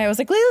my eye, I was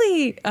like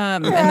Lily,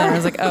 and then I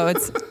was like, oh,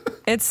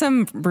 it's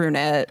some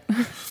brunette.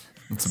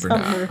 It's a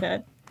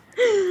brunette.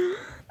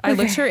 I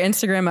looked her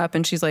Instagram up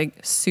and she's like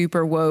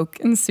super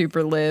woke and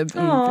super lib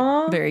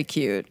and very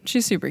cute.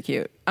 She's super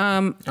cute.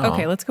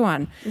 Okay, let's go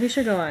on. We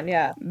should go on,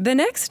 yeah. The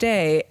next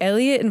day,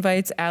 Elliot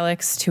invites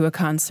Alex to a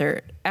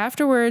concert.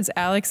 Afterwards,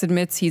 Alex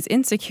admits he's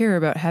insecure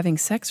about having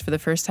sex for the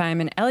first time,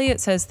 and Elliot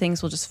says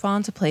things will just fall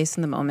into place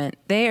in the moment.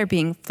 They are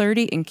being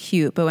flirty and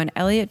cute, but when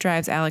Elliot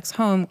drives Alex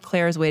home,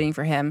 Claire is waiting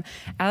for him.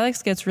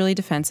 Alex gets really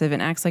defensive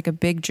and acts like a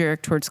big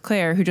jerk towards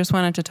Claire, who just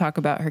wanted to talk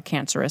about her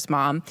cancerous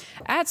mom.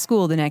 At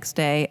school the next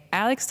day,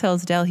 Alex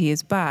tells Del he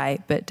is bi,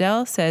 but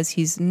Del says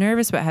he's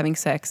nervous about having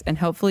sex and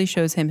hopefully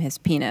shows him his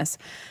penis.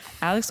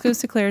 Alex goes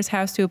to Claire's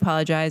house to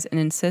apologize and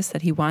insists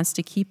that he wants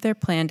to keep their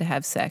plan to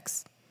have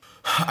sex.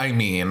 I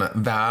mean,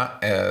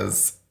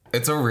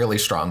 it's a really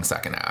strong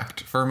second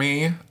act for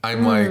me.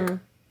 I'm like,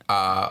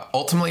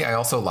 ultimately, I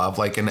also love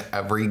like in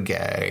every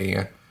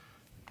gay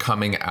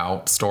coming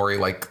out story,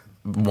 like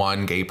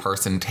one gay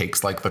person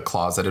takes like the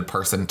closeted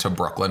person to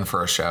Brooklyn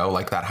for a show.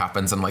 Like that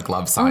happens in like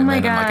Love, Simon,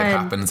 and like it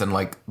happens in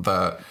like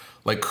the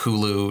like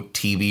Hulu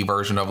TV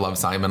version of Love,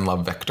 Simon,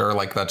 Love, Victor.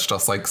 Like that's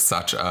just like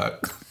such a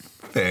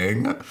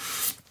thing.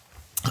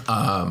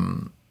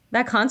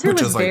 That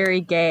concert was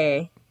very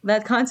gay.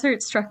 That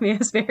concert struck me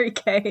as very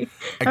gay.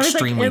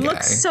 Extremely gay. It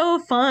looks so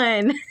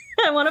fun.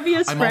 I want to be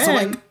his friend. I'm also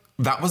like,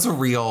 that was a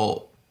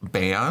real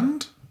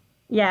band.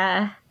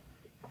 Yeah.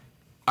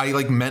 I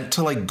like meant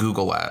to like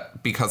Google it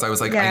because I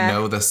was like, I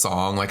know this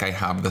song. Like I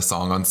have this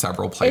song on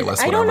several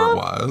playlists, whatever it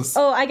was.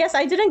 Oh, I guess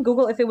I didn't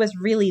Google if it was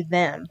really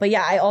them. But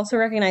yeah, I also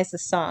recognize the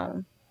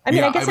song. I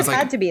mean, I guess it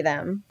had to be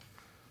them.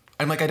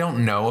 I'm like, I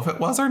don't know if it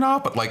was or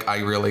not, but like I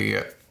really,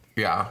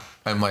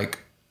 I'm like,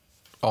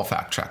 I'll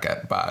fact check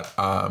it. But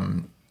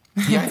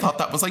I thought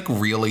that was like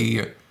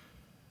really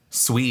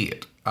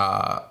sweet.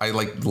 I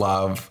like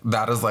love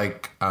that is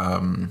like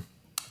that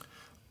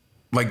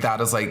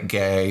is like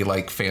gay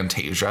like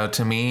Fantasia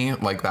to me.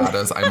 Like that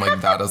is I'm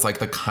like that is like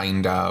the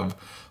kind of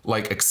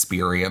like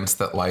experience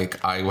that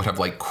like I would have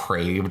like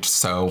craved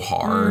so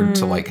hard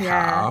to like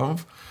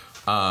have.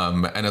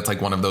 And it's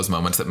like one of those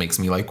moments that makes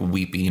me like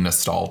weepy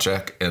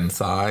nostalgic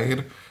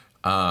inside.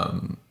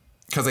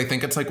 Because I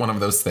think it's like one of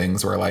those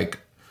things where like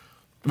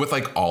with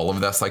like all of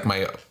this, like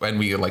and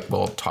we like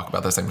we'll talk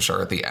about this I'm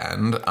sure at the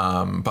end,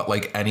 but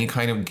like any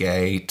kind of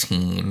gay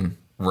teen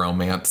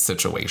romance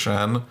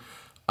situation,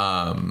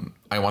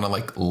 I want to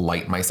like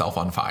light myself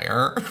on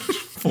fire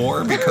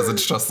for, because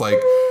it's just like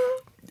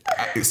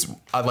it's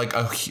like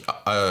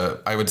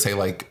I would say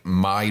like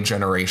my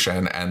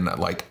generation and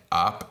like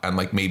up, and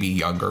like maybe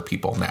younger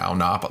people now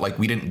not, but like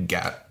we didn't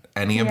get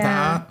any of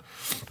that.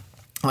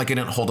 Like I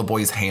didn't hold a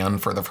boy's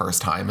hand for the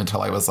first time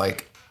until I was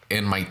like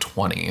in my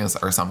 20s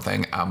or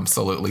something.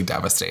 Absolutely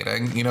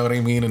devastating, you know what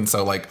I mean? And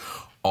so like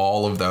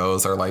all of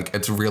those are like,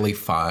 it's really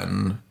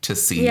fun to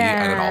see,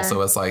 and it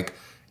also is like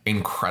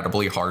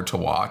incredibly hard to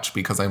watch,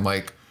 because I'm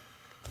like,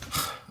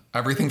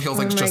 everything feels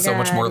like just so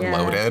much more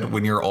loaded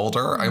when you're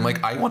older. I'm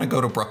like, I want to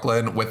go to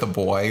Brooklyn with a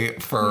boy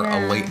for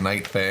a late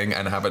night thing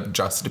and have it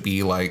just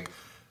be like,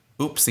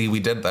 oopsie, we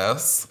did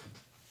this,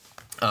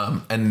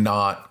 and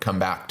not come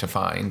back to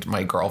find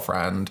my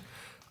girlfriend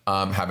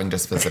having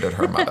just visited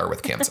her mother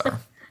with cancer.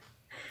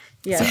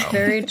 Yeah, so.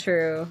 Very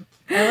true.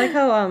 I like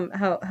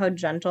how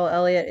gentle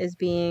Elliot is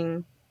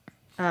being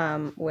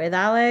with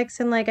Alex,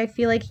 and like I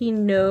feel like he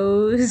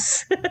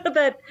knows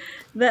that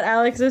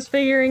Alex is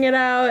figuring it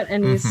out,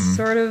 and he's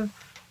sort of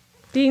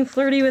being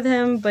flirty with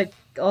him, but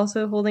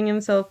also holding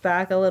himself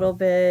back a little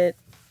bit.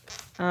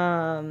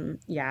 And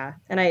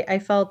I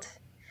felt,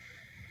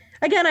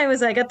 again, I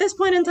was like, at this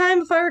point in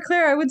time, if I were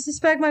Claire, I would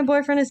suspect my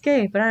boyfriend is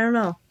gay, but I don't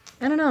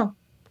know.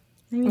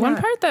 Maybe One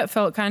not. part that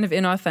felt kind of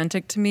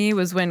inauthentic to me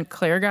was when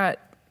Claire got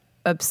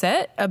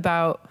upset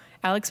about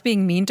Alex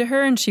being mean to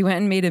her, and she went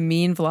and made a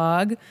mean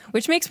vlog,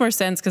 which makes more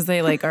sense because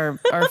they like are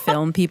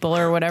film people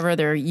or whatever,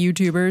 they're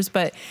YouTubers.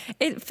 But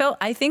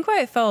I think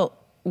why it felt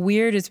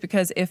weird is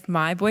because if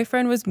my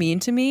boyfriend was mean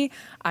to me,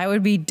 I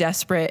would be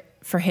desperate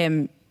for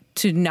him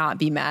to not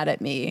be mad at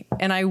me,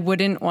 and I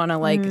wouldn't want to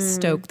like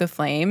stoke the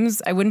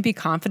flames. I wouldn't be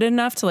confident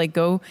enough to like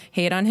go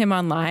hate on him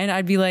online.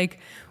 I'd be like,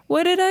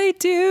 what did I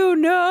do?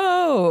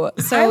 No.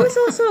 So I was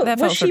also,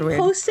 was she weird.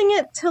 posting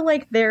it to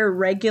like their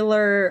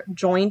regular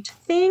joint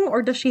thing,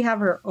 or does she have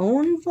her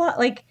own vlog?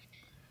 Like,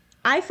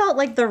 I felt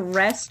like the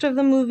rest of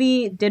the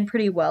movie did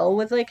pretty well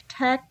with like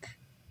tech.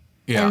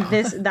 Yeah.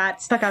 And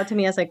that stuck out to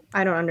me as like,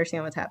 I don't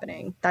understand what's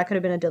happening. That could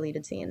have been a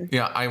deleted scene.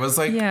 Yeah, I was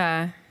like,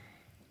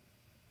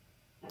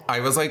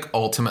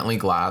 ultimately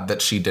glad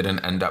that she didn't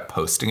end up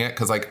posting it,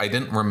 because like I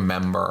didn't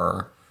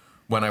remember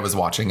when I was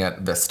watching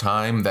it this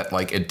time that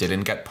like it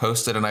didn't get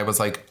posted, and I was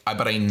like,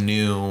 but I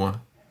knew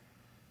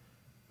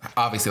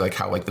obviously like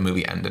how like the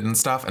movie ended and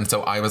stuff, and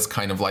so I was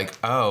kind of like,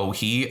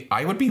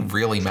 I would be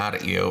really mad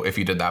at you if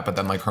you did that, but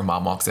then like her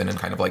mom walks in and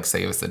kind of like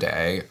saves the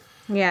day.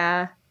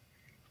 Yeah.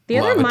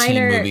 The Love other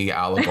minor teen movie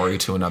allegory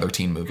to another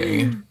teen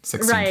movie,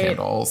 16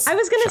 Candles. I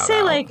was gonna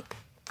say like,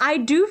 I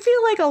do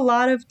feel like a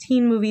lot of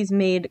teen movies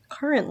made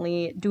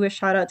currently do a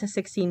shout out to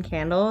 16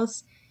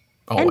 Candles.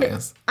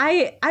 Always.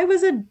 And I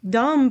was a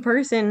dumb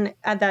person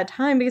at that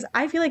time, because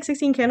I feel like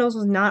 16 Candles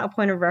was not a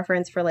point of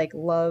reference for like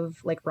love,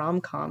 like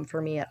rom-com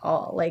for me at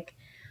all. Like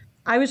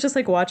I was just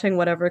like watching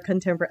whatever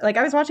contemporary, like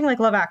I was watching like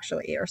Love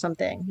Actually or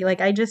something.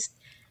 Like I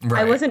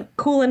wasn't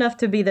cool enough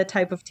to be the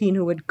type of teen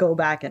who would go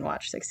back and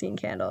watch 16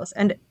 Candles.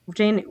 And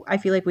Jane, I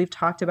feel like we've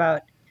talked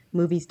about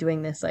movies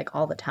doing this like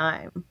all the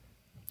time.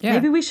 Yeah.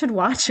 Maybe we should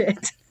watch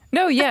it.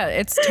 No, yeah,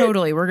 it's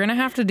totally. We're going to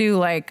have to do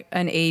like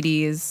an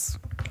 80s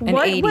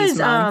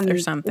month or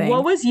something.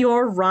 What was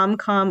your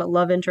rom-com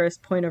love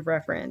interest point of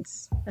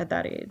reference at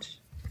that age?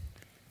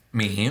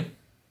 Me?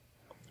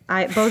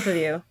 Both of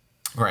you.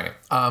 Right.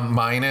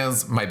 Mine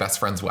is My Best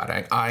Friend's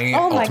Wedding. I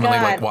ultimately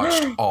like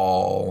watched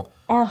all.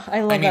 Oh,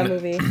 I love that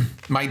movie.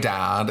 My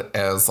dad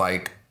is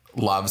like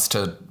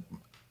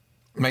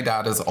my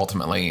dad is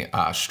ultimately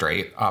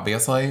straight,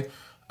 obviously.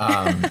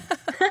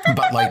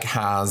 But like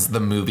has the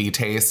movie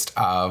taste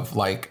of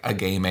like a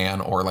gay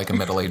man or like a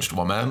middle-aged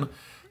woman.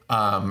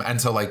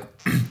 And so like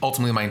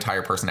ultimately my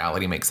entire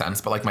personality makes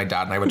sense. But like my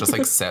dad and I would just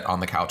like sit on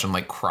the couch and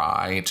like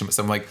cry.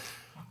 So I'm like,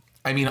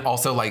 I mean,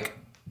 also like,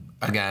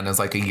 again, as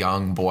like a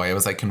young boy, I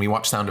was like, can we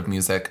watch Sound of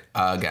Music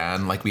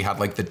again? Like we had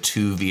like the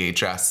 2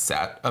 VHS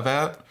set of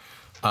it.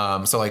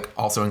 So like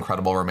also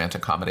incredible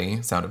romantic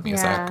comedy, Sound of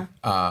Music. Yeah.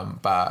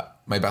 But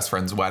My Best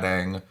Friend's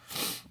Wedding,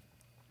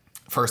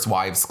 First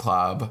Wives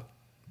Club,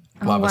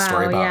 love a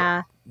story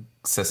about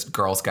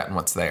girls getting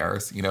what's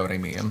theirs. You know what I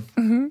mean?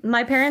 Mm-hmm.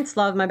 My parents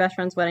love My Best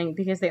Friend's Wedding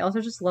because they also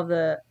just love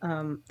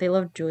they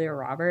loved Julia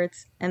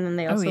Roberts, and then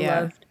they also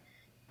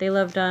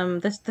loved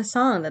the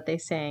song that they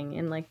sang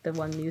in like the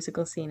one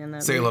musical scene in the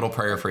Say a Little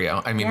Prayer for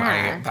You. I mean,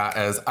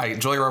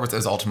 Julia Roberts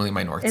is ultimately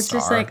my North Star. It's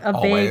just like a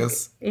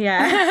always. Big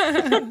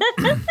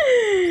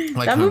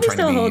like that movie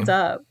still holds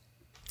up.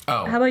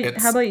 Oh, how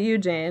about you,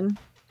 Jane?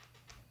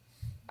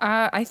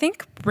 I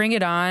think Bring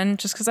It On,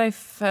 just because I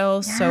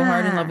fell so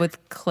hard in love with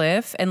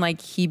Cliff, and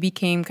like he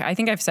became, I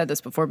think I've said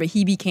this before, but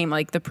he became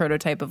like the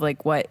prototype of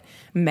like what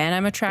men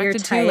I'm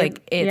attracted to.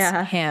 Like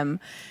it's him.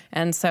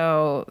 And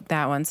so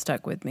that one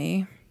stuck with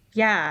me.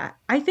 Yeah.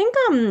 I think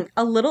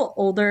a little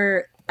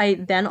older, I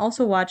then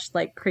also watched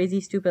like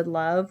Crazy Stupid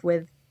Love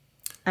with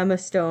Emma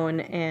Stone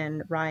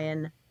and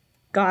Ryan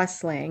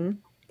Gosling.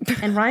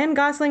 And Ryan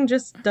Gosling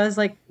just does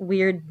like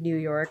weird New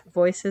York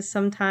voices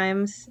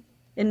sometimes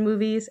in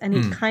movies, and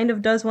he kind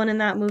of does one in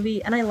that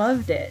movie, and I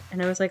loved it,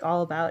 and I was like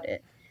all about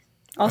it.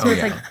 Also,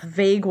 it's like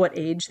vague what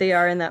age they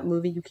are in that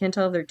movie. You can't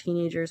tell if they're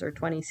teenagers or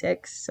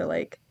 26, so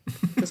like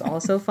it was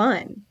also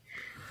fun.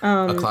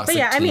 A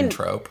classic teen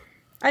trope.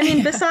 I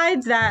mean,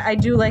 besides that, I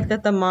do like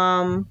that the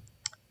mom,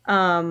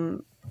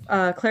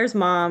 Claire's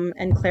mom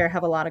and Claire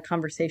have a lot of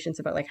conversations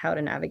about like how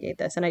to navigate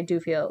this, and I do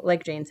feel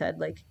like Jane said,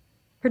 like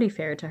pretty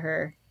fair to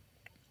her.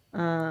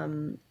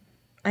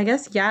 I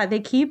guess they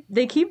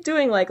keep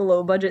doing like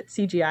low budget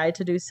CGI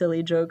to do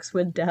silly jokes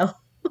with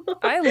Dell.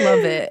 I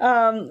love it.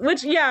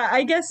 Which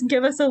I guess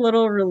give us a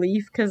little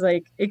relief, because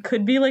like it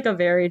could be like a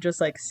very just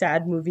like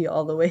sad movie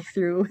all the way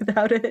through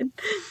without it.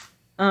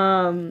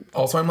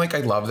 Also, I'm like, I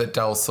love that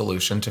Dell's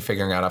solution to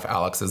figuring out if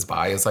Alex is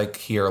bi is like,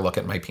 here, look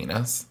at my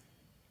penis.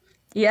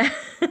 Yeah.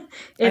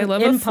 I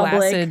love a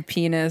flaccid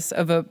penis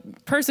of a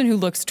person who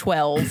looks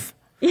 12.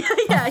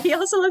 Yeah, he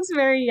also looks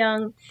very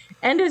young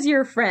and is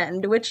your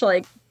friend, which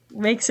like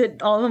makes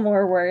it all the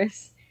more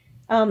worse.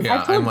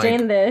 I've told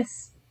Jane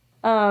this.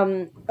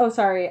 I've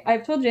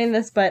told Jane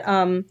this, but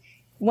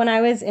when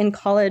I was in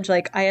college,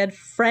 like I had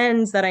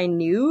friends that I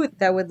knew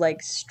that would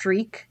like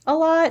streak a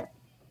lot.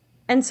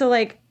 And so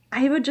like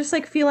I would just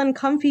like feel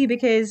uncomfy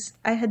because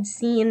I had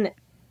seen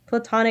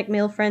platonic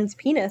male friends'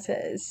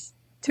 penises.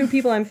 Two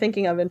people I'm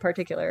thinking of in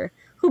particular,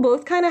 who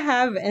both kind of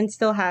have and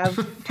still have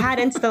had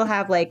and still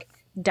have like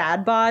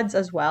dad bods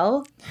as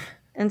well.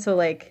 And so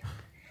like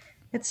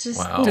it's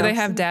just Do they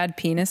have dad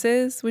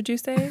penises, would you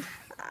say?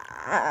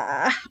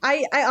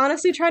 I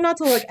honestly try not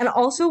to look. And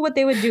also what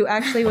they would do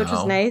actually, which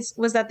was nice,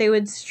 was that they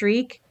would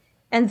streak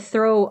and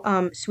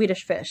throw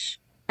Swedish fish.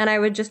 And I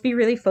would just be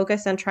really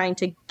focused on trying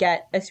to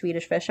get a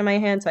Swedish fish in my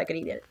hand so I could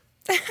eat it.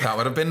 That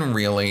would have been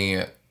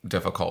really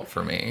difficult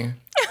for me.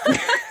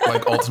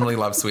 Like, ultimately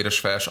love Swedish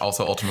fish.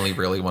 Also, ultimately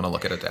really want to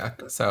look at a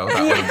dick. So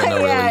that would have been a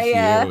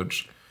really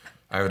huge...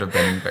 I would have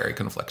been very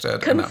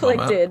conflicted in that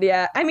moment.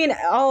 Yeah. I mean,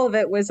 all of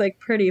it was like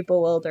pretty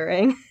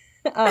bewildering.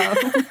 I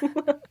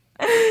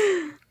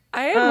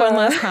had one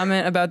last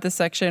comment about this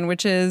section,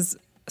 which is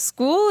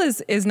school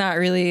is not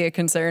really a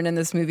concern in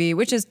this movie,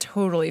 which is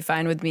totally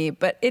fine with me.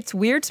 But it's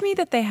weird to me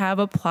that they have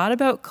a plot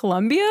about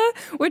Columbia,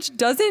 which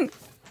doesn't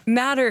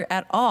matter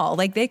at all.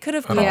 Like they could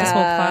have put this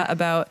whole plot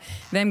about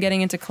them getting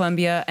into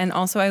Columbia. And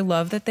also I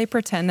love that they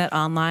pretend that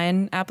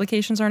online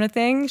applications aren't a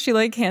thing. She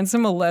like hands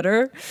him a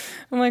letter.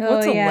 I'm like,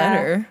 what's a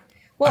letter?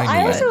 Well,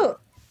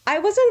 I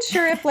wasn't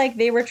sure if like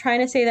they were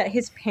trying to say that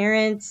his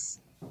parents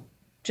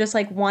just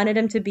like wanted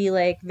him to be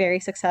like very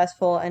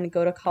successful and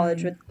go to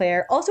college with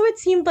Claire. Also, it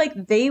seemed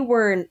like they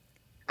were,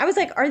 I was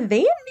like, are they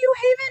in New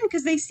Haven?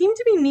 Because they seem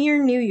to be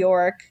near New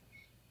York.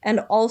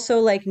 And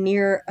also, like,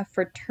 near a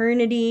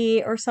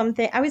fraternity or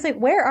something. I was like,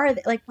 where are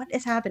they? Like, what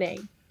is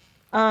happening?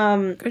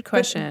 Good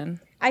question.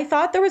 I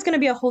thought there was going to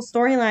be a whole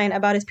storyline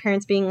about his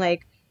parents being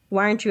like,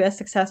 why aren't you as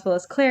successful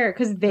as Claire?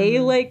 Because they,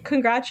 like,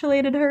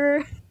 congratulated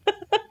her.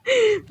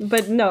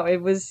 But no,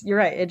 you're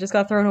right. It just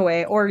got thrown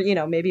away. Or, you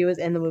know, maybe it was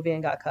in the movie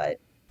and got cut.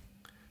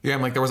 Yeah,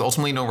 I'm like, there was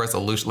ultimately no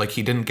resolution. Like,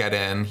 he didn't get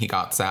in. He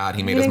got sad.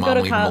 He made his mom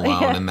leave him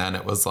alone. Yeah. And then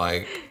it was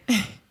like...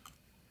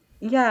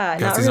 Yeah,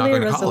 not really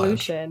a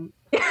resolution.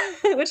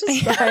 Which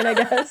is fine, I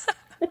guess.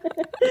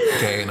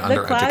 Gay and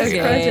the class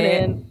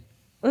president.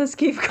 Let's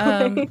keep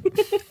going.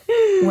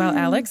 While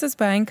Alex is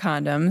buying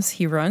condoms,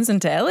 he runs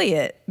into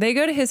Elliot. They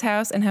go to his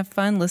house and have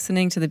fun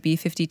listening to the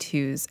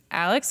B-52s.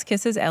 Alex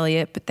kisses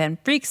Elliot, but then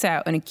freaks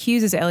out and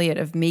accuses Elliot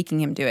of making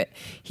him do it.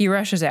 He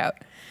rushes out.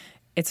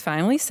 It's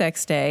finally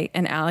sex day,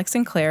 and Alex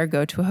and Claire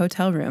go to a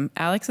hotel room.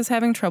 Alex is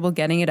having trouble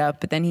getting it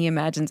up, but then he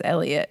imagines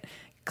Elliot.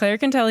 Claire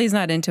can tell he's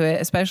not into it,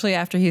 especially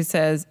after he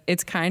says,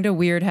 it's kind of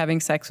weird having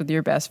sex with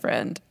your best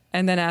friend,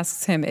 and then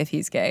asks him if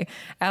he's gay.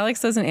 Alex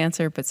doesn't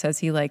answer, but says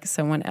he likes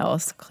someone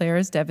else. Claire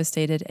is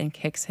devastated and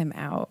kicks him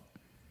out.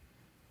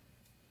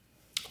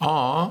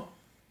 Aw.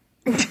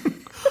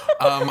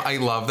 I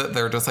love that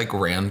they're just like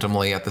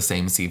randomly at the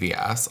same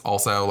CVS.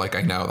 Also, like,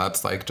 I know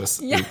that's like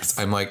just, oops.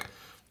 I'm like,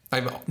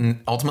 I've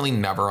ultimately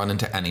never run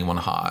into anyone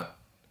hot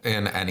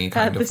in any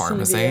kind of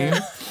pharmacy.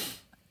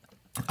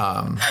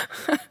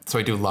 So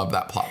I do love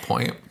that plot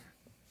point.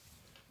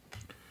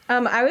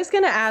 I was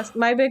going to ask,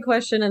 my big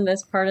question in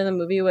this part of the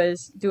movie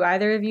was, do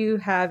either of you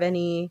have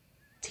any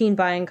teen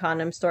buying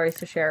condom stories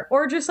to share?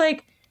 Or just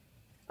like,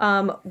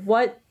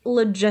 what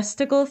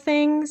logistical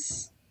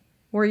things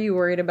were you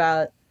worried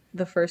about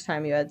the first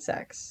time you had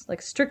sex?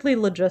 Like strictly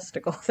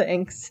logistical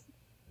things.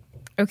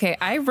 Okay,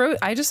 I wrote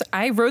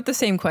the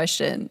same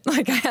question.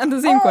 Like I had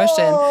the same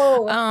question.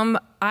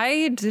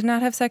 I did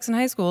not have sex in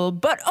high school,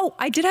 but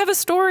I did have a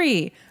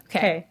story.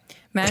 Okay.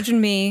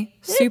 Imagine me,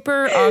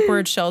 super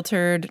awkward,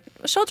 sheltered.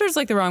 Sheltered is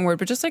like the wrong word,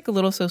 but just like a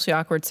little socially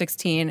awkward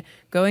 16,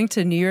 going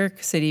to New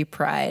York City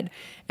Pride.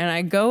 And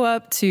I go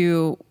up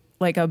to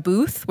like a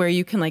booth where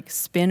you can like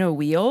spin a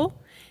wheel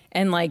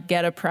and like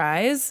get a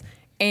prize.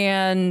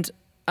 And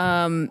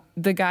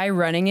the guy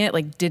running it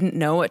like didn't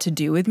know what to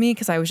do with me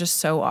because I was just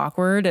so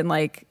awkward and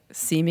like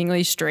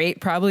seemingly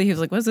straight. Probably he was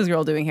like, what's this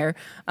girl doing here?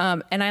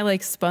 And I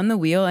like spun the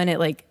wheel and it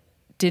like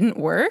didn't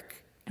work.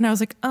 And I was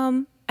like,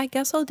 I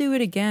guess I'll do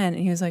it again.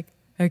 And he was like,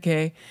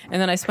 okay.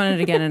 And then I spun it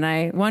again and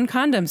I won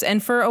condoms.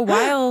 And for a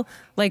while,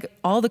 like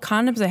all the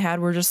condoms I had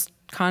were just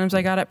condoms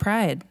I got at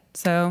Pride.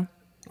 So.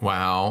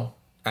 Wow.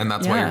 And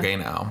that's why you're gay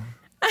now.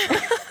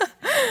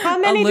 How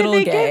many did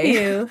they give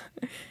you?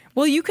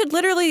 Well, you could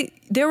literally,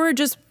 there were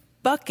just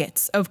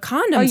buckets of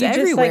condoms you just, like,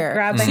 everywhere.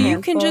 grab a so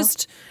you can handful?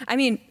 just, I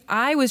mean,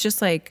 I was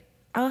just like,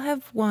 I'll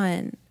have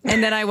one.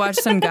 And then I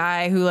watched some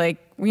guy who like,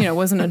 you know,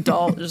 was an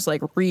adult, just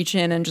like reach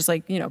in and just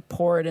like, you know,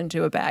 pour it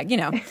into a bag, you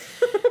know.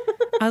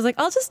 I was like,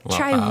 I'll just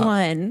try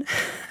one.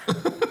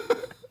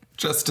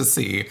 Just to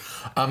see.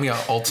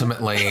 Yeah,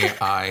 ultimately,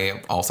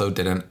 I also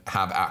didn't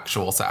have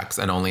actual sex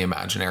and only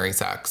imaginary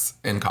sex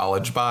in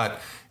college. But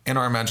in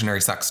our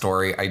imaginary sex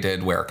story, I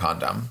did wear a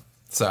condom.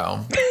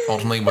 So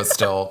ultimately was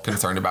still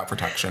concerned about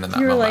protection in that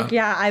You were moment. like,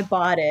 yeah, I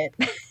bought it.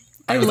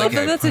 I was love like,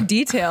 that that's a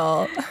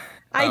detail.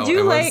 I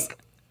like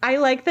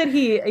that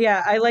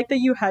I like that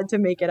you had to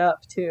make it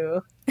up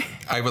too.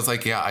 I was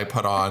like, yeah,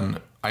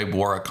 I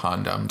wore a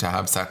condom to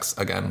have sex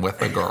again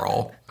with a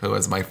girl who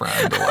is my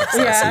friend,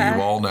 Alexa, who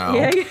you all know.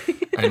 Yeah.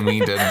 And we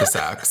did the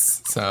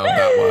sex. So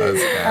that was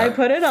it. I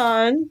put it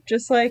on,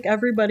 just like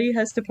everybody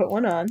has to put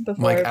one on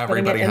before Like putting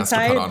everybody it has to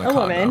inside put on a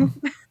woman,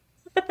 condom.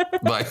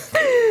 Like,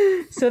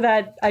 so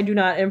that I do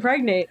not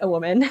impregnate a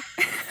woman.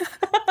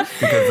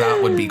 because that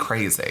would be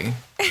crazy.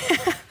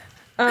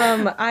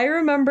 I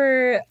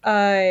remember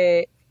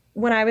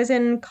when I was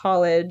in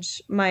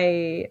college,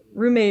 my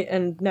roommate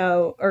and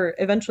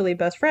eventually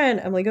best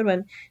friend, Emily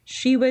Goodwin,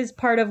 she was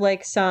part of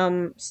like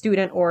some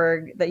student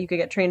org that you could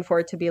get trained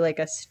for to be like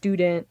a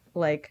student,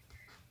 like,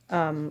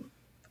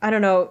 I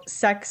don't know,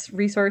 sex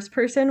resource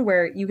person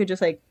where you could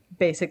just like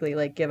basically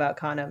like give out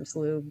condoms,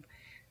 lube,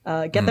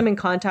 get them in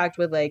contact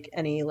with like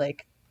any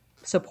like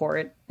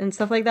support and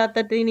stuff like that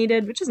they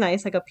needed, which is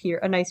nice, like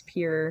a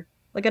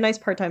nice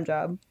part-time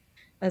job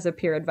as a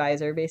peer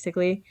advisor,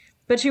 basically.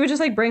 But she would just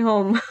like bring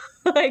home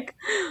like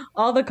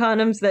all the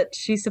condoms that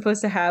she's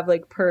supposed to have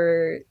like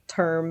per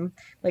term.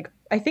 Like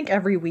I think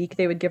every week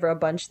they would give her a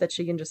bunch that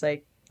she can just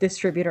like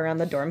distribute around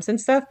the dorms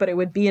and stuff, but it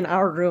would be in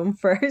our room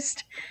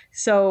first.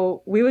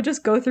 So we would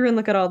just go through and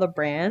look at all the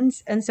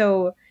brands. And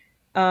so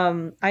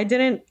I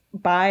didn't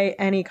buy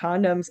any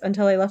condoms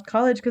until I left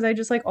college because I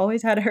just like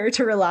always had her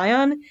to rely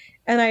on.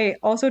 And I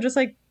also just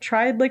like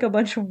tried like a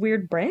bunch of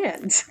weird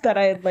brands that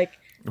I had like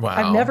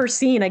I've never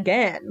seen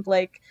again.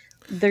 Like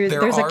there's a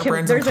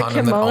brands of condoms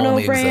kimono that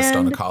only brand. exist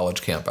on a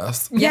college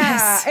campus.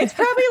 Yeah, it's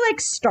probably like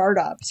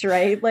startups,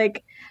 right?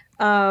 Like,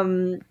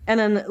 and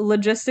then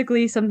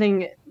logistically,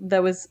 something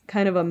that was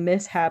kind of a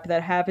mishap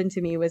that happened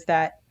to me was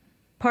that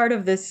part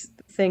of this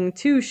thing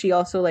too, she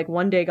also like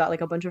one day got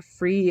like a bunch of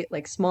free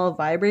like small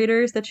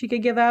vibrators that she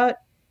could give out.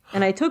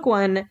 And I took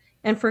one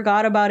and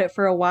forgot about it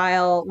for a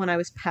while when I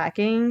was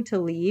packing to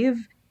leave.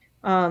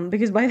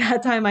 Because by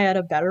that time I had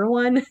a better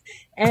one,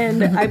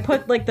 and I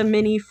put like the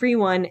mini free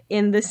one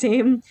in the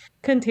same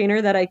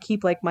container that I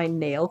keep like my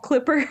nail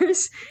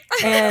clippers.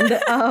 And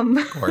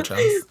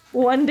Gorgeous.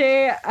 one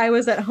day I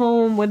was at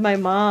home with my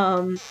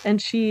mom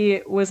and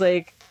she was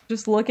like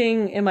just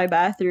looking in my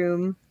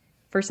bathroom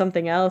for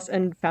something else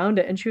and found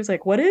it, and she was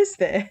like, what is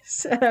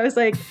this? And I was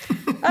like,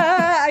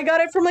 I got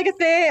it from like a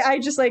thing. I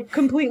just like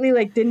completely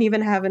like didn't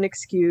even have an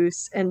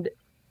excuse. And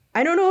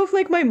I don't know if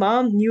like my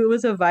mom knew it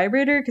was a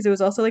vibrator because it was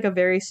also like a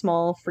very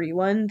small free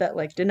one that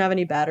like didn't have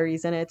any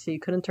batteries in it, so you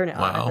couldn't turn it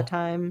on at the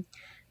time.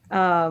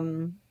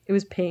 It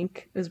was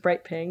pink. It was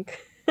bright pink.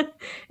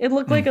 It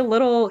looked like a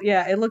little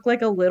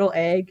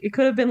egg. It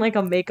could have been like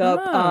a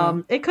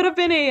makeup. It could have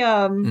been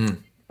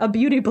a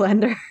beauty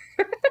blender.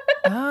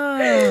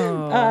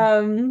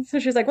 So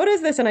she was like, what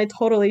is this? And I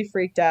totally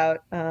freaked out.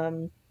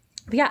 But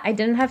yeah, I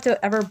didn't have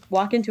to ever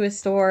walk into a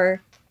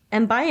store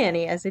and buy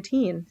any as a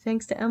teen,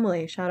 thanks to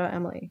Emily. Shout out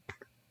Emily.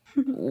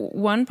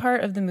 One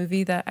part of the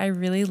movie that I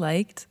really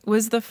liked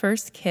was the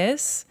first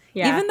kiss.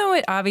 Yeah. Even though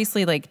it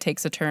obviously like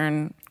takes a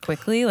turn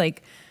quickly,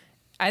 like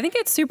I think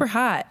it's super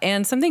hot.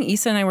 And something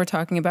Issa and I were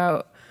talking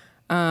about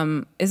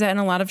is that in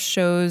a lot of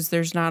shows,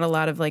 there's not a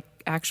lot of like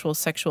actual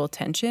sexual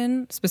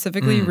tension,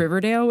 specifically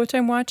Riverdale, which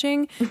I'm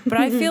watching. But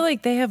I feel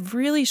like they have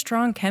really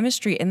strong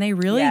chemistry and they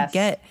really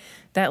get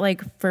that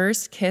like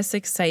first kiss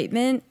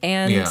excitement.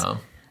 And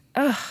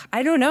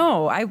I don't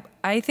know.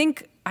 I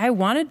think I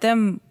wanted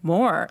them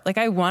more. Like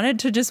I wanted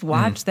to just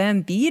watch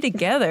them be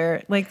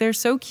together. Like they're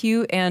so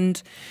cute,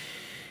 and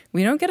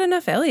we don't get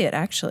enough Elliot,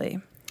 actually.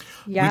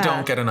 Yeah. We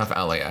don't get enough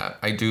Elliot.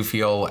 I do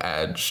feel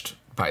edged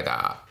by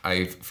that.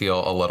 I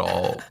feel a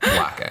little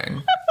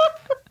lacking.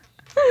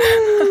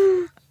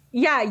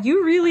 Yeah,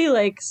 you really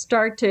like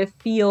start to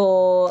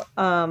feel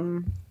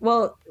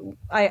well,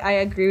 I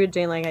agree with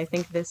Jane. Like I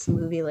think this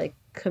movie like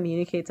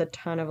communicates a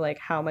ton of like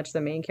how much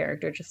the main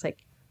character just like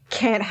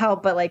can't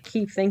help but like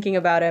keep thinking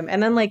about him.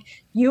 And then like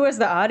you as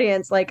the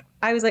audience, like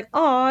I was like,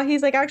 oh,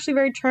 he's like actually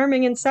very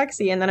charming and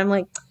sexy. And then I'm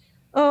like,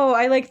 oh,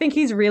 I like think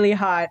he's really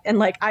hot, and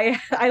like I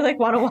like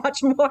want to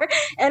watch more.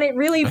 And it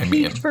really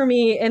peaked for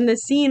me in the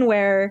scene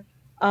where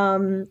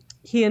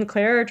he and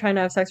Claire are trying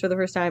to have sex for the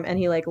first time, and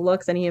he like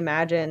looks and he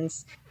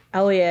imagines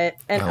Elliot,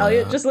 and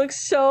Elliot just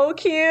looks so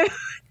cute.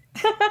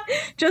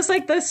 Just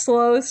like the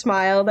slow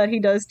smile that he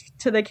does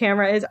to the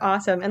camera is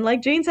awesome. And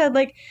like Jane said,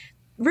 like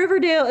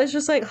Riverdale is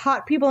just like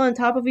hot people on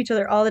top of each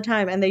other all the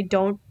time, and they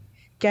don't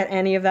get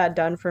any of that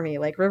done for me.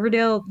 Like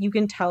Riverdale, you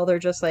can tell they're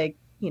just like,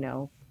 you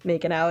know,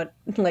 making out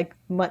like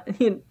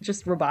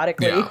just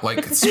robotically. Yeah,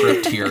 like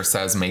script here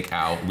says make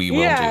out, we will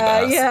do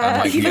this. Yeah,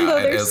 and like even though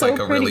it is so like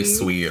a really pretty.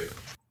 sweet.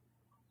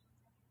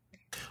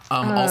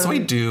 Also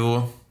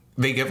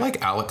they give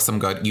like Alex some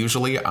good.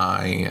 Usually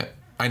I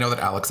know that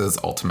Alex is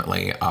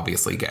ultimately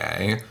obviously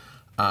gay.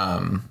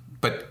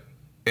 But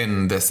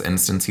in this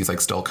instance he's like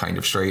still kind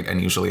of straight,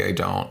 and usually I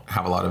don't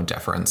have a lot of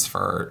deference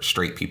for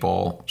straight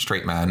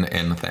men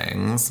in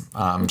things,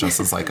 just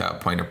as like a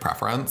point of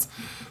preference.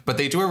 But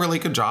they do a really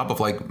good job of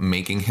like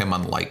making him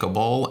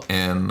unlikable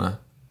in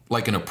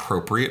like an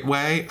appropriate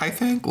way, I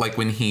think. Like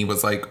when he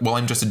was like, well,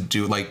 I'm just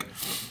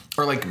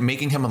or like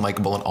making him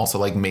unlikable and also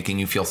like making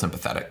you feel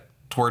sympathetic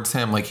towards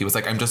him. Like he was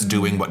like, I'm just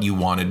doing what you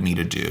wanted me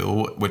to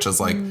do, which is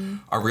like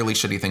a really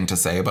shitty thing to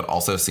say, but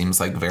also seems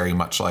like very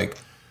much like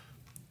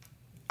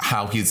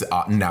how he's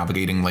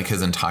navigating like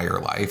his entire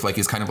life. Like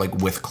he's kind of like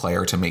with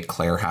Claire to make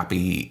Claire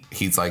happy.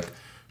 He's like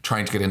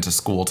trying to get into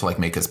school to like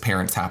make his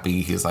parents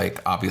happy. He's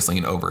like obviously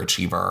an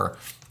overachiever,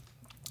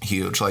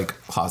 huge like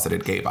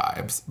closeted gay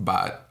vibes.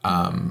 But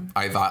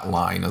that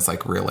line is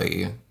like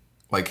really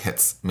like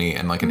hits me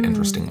in like an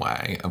interesting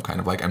way of kind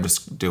of like, I'm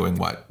just doing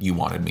what you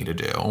wanted me to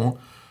do,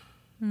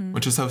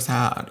 which is so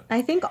sad.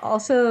 I think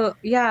also,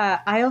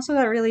 I also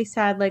got really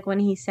sad like when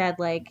he said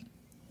like,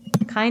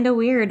 kind of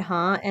weird,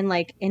 huh? And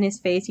like in his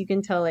face you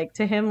can tell like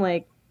to him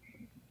like,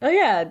 oh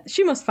yeah,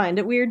 she must find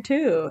it weird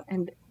too.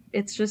 And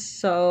it's just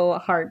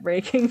so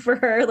heartbreaking for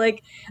her.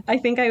 Like I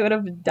think I would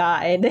have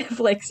died if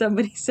like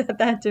somebody said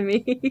that to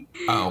me.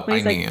 Oh,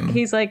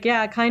 he's like,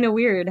 yeah, kind of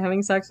weird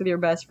having sex with your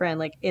best friend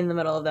like in the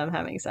middle of them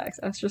having sex.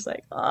 I was just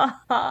like,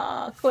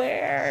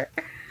 Claire.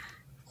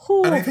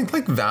 Ooh. And I think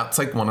like that's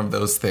like one of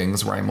those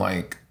things where I'm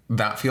like,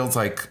 that feels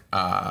like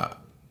a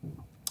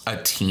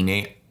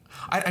teenage.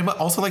 I'm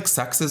also like,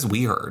 sex is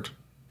weird.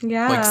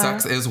 Yeah. Like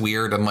sex is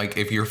weird, and like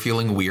if you're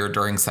feeling weird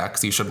during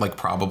sex, you should like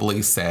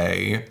probably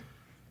say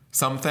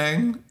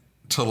something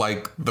to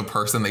like the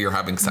person that you're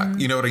having sex.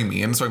 You know what I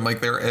mean? So I'm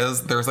like,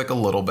 there's like a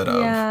little bit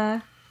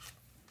of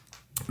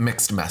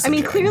mixed messaging. I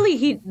mean,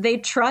 clearly they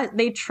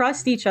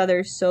trust each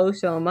other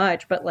so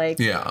much, but like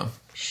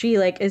she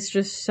like is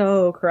just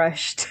so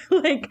crushed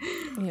like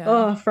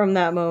from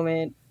that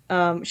moment.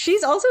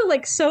 She's also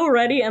like so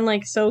ready and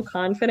like so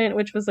confident,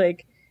 which was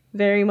like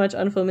very much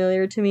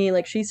unfamiliar to me.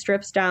 Like she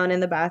strips down in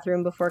the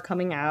bathroom before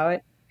coming out,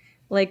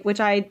 like,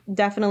 which I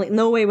definitely,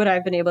 no way would I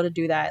have been able to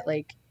do that,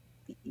 like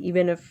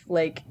even if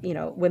like, you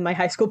know, with my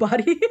high school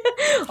body.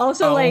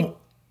 Also like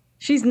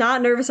she's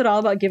not nervous at all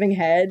about giving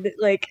head.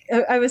 Like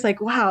I was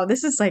like, wow,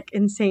 this is like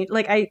insane.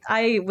 Like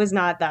I was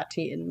not that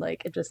teen.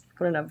 Like it just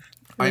couldn't have.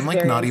 I'm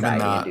like not even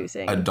that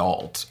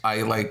adult.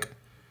 I like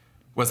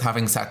was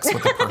having sex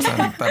with a person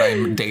that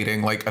I'm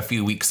dating like a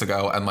few weeks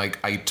ago, and like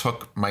I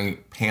took my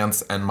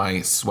pants and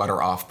my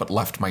sweater off but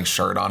left my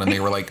shirt on, and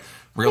they were like,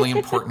 really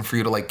important for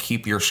you to like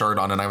keep your shirt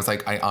on. And I was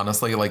like, I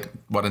honestly like,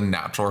 what a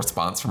natural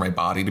response for my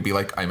body to be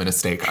like, I'm in a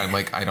steak. I'm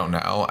like, I don't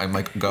know. I'm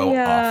like, go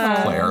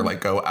off, Claire.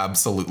 Like go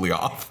absolutely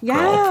off,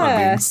 girl, for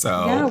being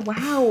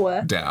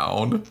so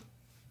down.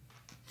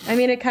 I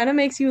mean, it kind of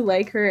makes you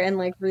like her and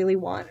like really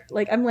want her.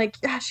 Like I'm like,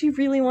 yeah, she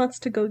really wants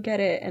to go get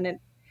it, and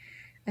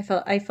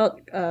I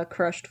felt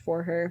crushed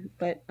for her,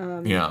 but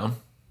and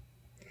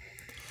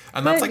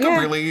that's like a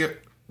really,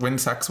 when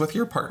sex with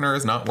your partner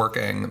is not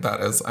working,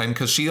 that is, and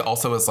because she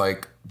also is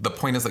like, the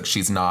point is like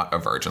she's not a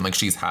virgin, like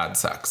she's had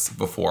sex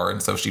before,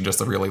 and so she just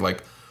really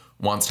like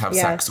wants to have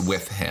sex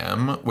with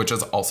him, which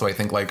is also I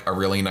think like a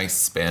really nice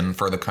spin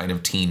for the kind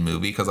of teen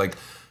movie, because like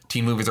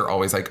teen movies are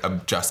always like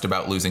just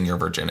about losing your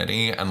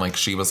virginity, and like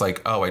she was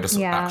like, oh, I just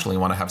actually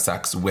want to have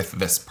sex with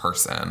this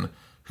person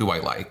who I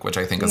like, which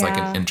I think is like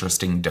an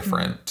interesting,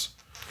 different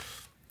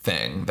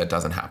thing that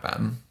doesn't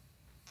happen.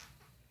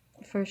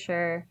 For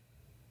sure.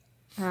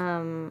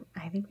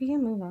 I think we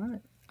can move on.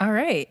 All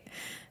right.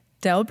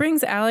 Del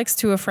brings Alex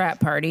to a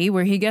frat party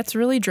where he gets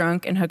really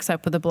drunk and hooks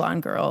up with a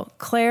blonde girl.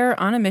 Claire,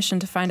 on a mission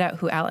to find out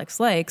who Alex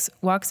likes,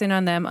 walks in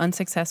on them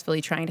unsuccessfully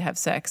trying to have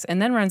sex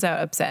and then runs out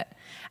upset.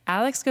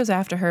 Alex goes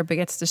after her but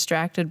gets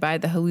distracted by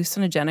the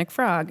hallucinogenic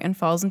frog and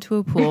falls into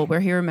a pool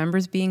where he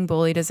remembers being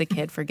bullied as a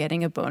kid for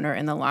getting a boner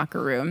in the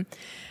locker room.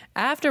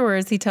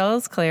 Afterwards, he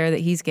tells Claire that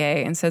he's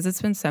gay and says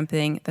it's been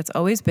something that's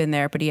always been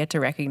there, but he had to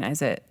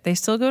recognize it. They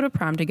still go to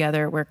prom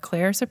together, where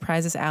Claire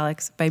surprises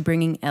Alex by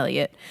bringing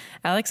Elliot.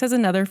 Alex has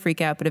another freak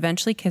out, but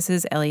eventually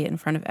kisses Elliot in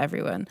front of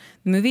everyone.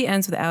 The movie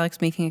ends with Alex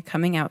making a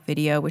coming out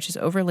video, which is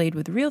overlaid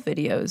with real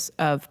videos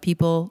of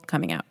people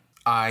coming out.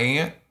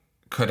 I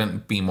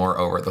couldn't be more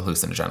over the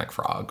hallucinogenic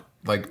frog.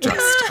 Like,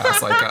 just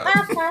as like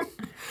a...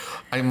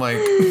 I'm like...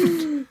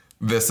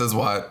 this is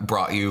what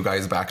brought you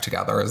guys back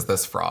together, is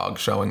this frog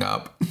showing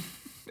up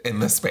in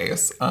this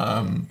space.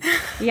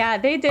 Yeah,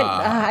 they did.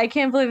 I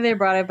can't believe they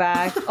brought it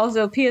back.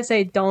 Also,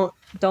 PSA: don't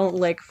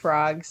lick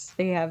frogs.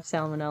 They have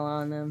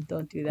salmonella on them.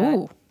 Don't do that.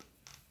 Ooh.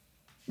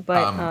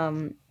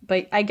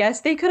 But I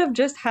guess they could have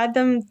just had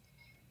them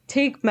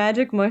take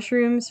magic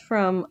mushrooms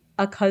from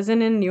a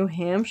cousin in New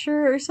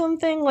Hampshire or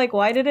something. Like,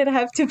 why did it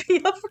have to be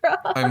a frog?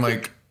 I'm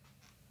like,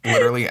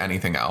 literally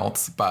anything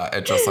else, but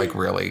it just like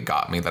really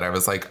got me that I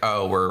was like,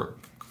 oh, we're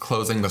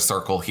closing the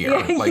circle here.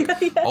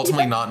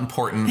 Ultimately not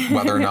important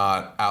whether or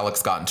not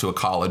Alex got into a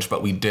college,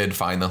 but we did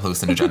find the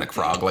hallucinogenic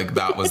frog. Like,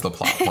 that was the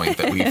plot point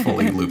that we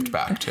fully looped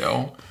back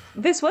to.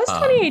 This was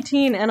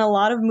 2018, and a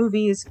lot of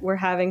movies were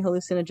having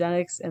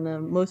hallucinogenics in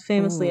them. Most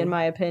famously, in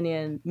my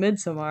opinion,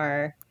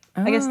 Midsommar.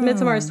 I guess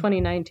Midsommar is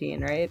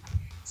 2019, right?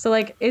 So,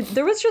 like,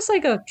 there was just,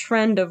 like, a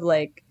trend of,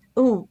 like,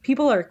 oh,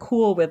 people are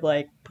cool with,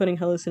 like, putting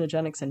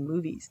hallucinogenics in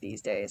movies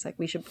these days. Like,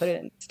 we should put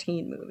it in a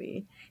teen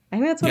movie. I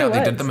think that's what it was.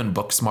 Yeah, they did them in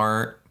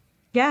Booksmart.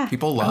 Yeah.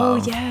 People love. Oh,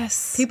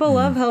 yes. People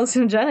love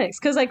hallucinogenics.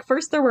 Because, like,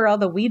 first there were all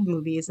the weed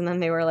movies, and then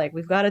they were like,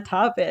 we've got to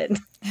top it.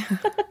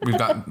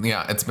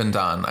 It's been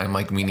done. I'm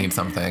like, we need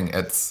something.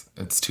 It's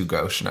too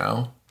gauche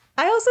now.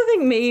 I also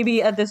think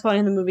maybe at this point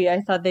in the movie,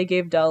 I thought they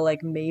gave Dell,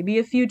 like, maybe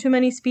a few too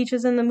many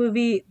speeches in the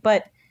movie,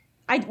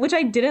 which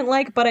I didn't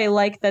like, but I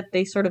like that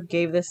they sort of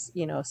gave this,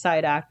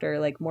 side actor,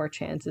 like, more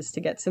chances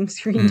to get some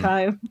screen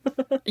time.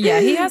 Yeah,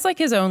 he has, like,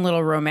 his own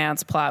little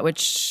romance plot,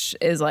 which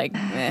is, like,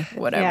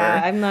 whatever.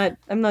 Yeah,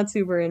 I'm not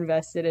super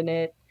invested in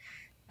it.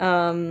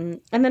 And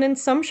then in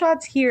some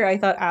shots here, I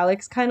thought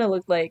Alex kind of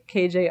looked like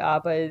KJ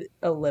Apa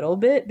a little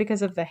bit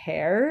because of the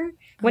hair.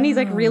 When he's,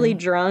 like, really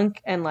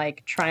drunk and,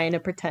 like, trying to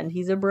pretend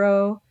he's a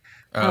bro.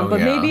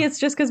 Maybe it's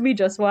just because we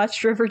just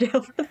watched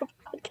Riverdale for the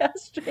podcast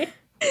stream.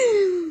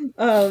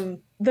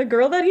 The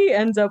girl that he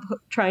ends up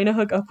trying to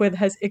hook up with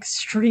has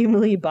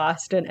extremely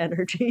Boston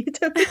energy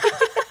to me.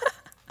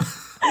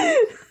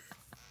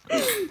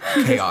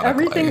 Chaotically.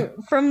 Everything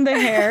from the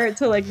hair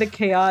to, like, the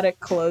chaotic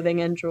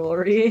clothing and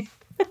jewelry.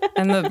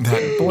 And the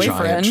that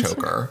boyfriend. giant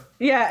choker.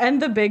 Yeah,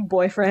 and the big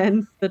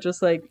boyfriend, the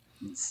just, like,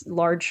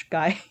 large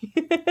guy.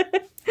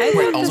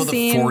 Wait, also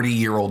the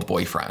 40-year-old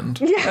boyfriend.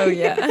 Yeah. Oh,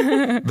 yeah.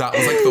 That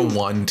was, like, the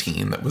one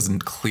teen that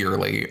wasn't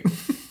clearly...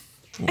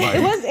 like,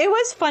 It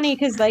was funny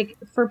because, like,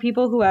 for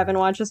people who haven't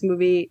watched this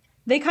movie,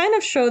 they kind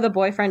of show the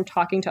boyfriend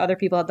talking to other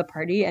people at the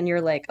party, and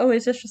you're like, oh,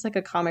 is this just, like,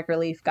 a comic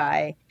relief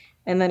guy?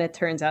 And then it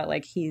turns out,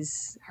 like,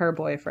 he's her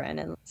boyfriend,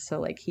 and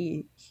so, like,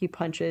 he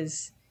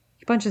punches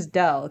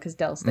Dell because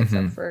Dell sticks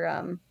up for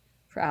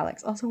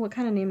Alex. Also, what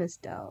kind of name is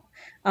Dell?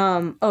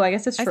 I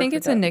guess it's short I think for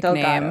it's a nickname.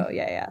 Delgado.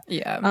 Yeah.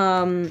 Yeah.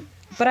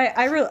 But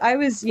I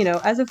was,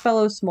 as a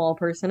fellow small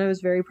person, I was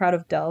very proud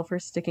of Dell for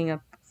sticking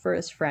up for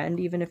his friend,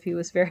 even if he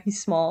was very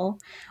small.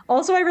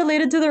 Also, I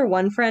related to their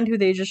one friend who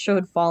they just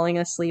showed falling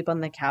asleep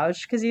on the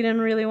couch because he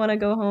didn't really want to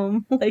go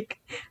home. Like,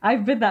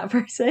 I've been that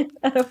person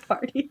at a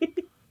party.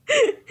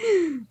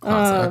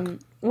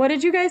 What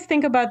did you guys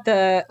think about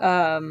the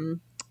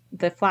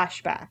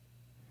flashback?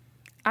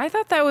 I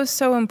thought that was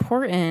so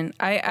important.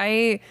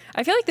 I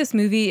feel like this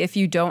movie, if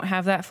you don't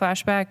have that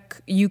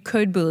flashback, you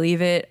could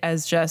believe it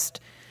as just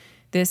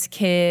this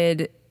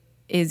kid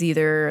is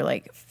either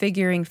like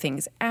figuring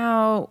things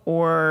out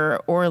or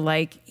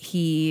like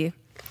he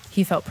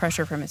felt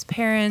pressure from his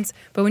parents.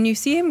 But when you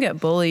see him get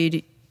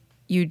bullied,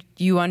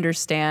 you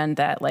understand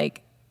that,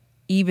 like,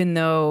 even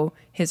though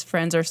his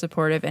friends are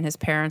supportive and his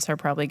parents are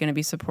probably going to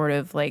be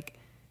supportive, like,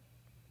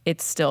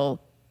 it's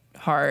still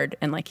hard,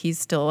 and like he's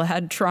still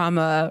had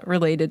trauma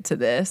related to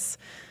this.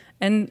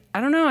 And I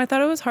don't know, I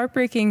thought it was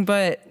heartbreaking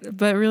but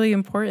really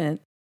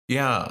important.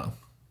 Yeah,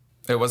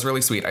 it was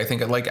really sweet. I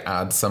think it like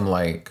adds some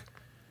like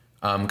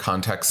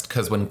context,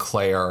 because when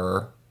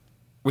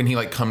he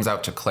like comes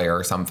out to Claire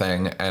or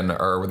something,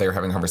 or they were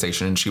having a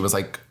conversation and she was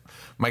like,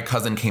 my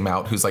cousin came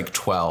out who's like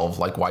 12,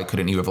 like, why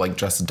couldn't you have like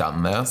just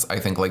done this? I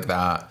think like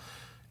that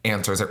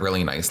answers it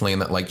really nicely,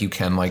 and that like you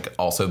can like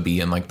also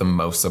be in like the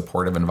most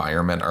supportive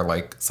environment or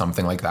like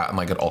something like that, and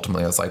like it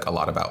ultimately is like a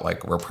lot about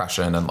like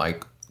repression and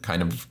like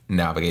kind of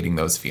navigating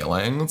those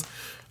feelings.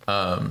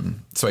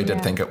 So I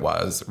did think it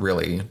was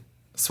really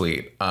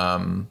sweet.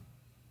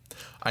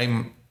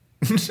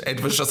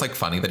 It was just like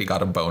funny that he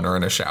got a boner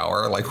in a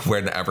shower, like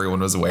when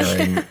everyone was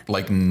wearing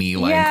like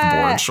knee-length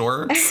board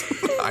shorts.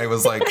 I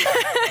was like,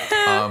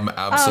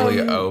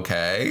 absolutely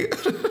okay.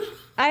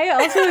 I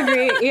also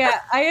agree. Yeah,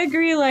 I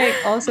agree. Like,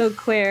 also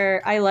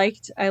Claire, I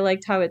liked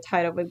how it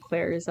tied up with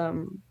Claire's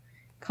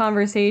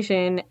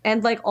conversation,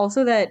 and like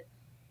also that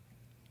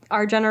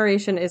our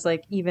generation is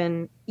like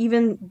even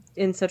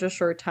in such a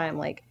short time,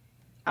 like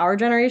our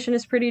generation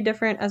is pretty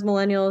different as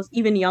millennials.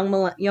 Even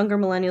younger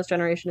millennials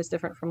generation is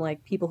different from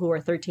like people who are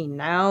 13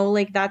 now.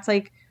 Like that's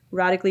like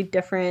radically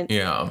different.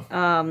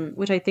 Yeah.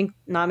 Which I think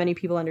not many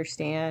people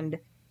understand.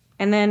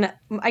 And then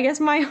I guess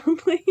my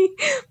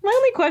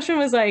only question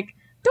was like,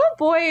 don't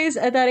boys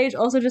at that age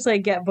also just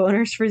like get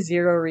boners for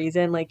zero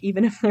reason? Like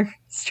even if they're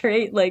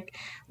straight, like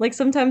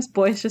sometimes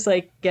boys just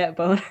like get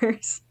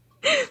boners.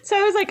 So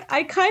I was like,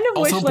 I kind of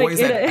Also, wish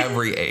boys like at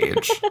every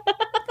age.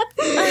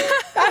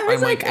 I was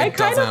I'm like, like, I it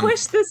kind of doesn't-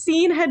 wish the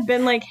scene had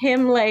been like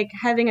him like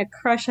having a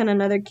crush on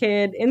another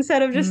kid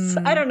instead of just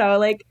I don't know,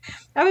 like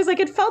I was like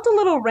it felt a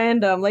little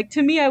random. Like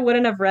to me I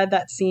wouldn't have read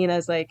that scene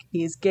as like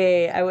he's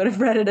gay. I would have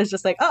read it as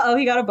just like, uh-oh,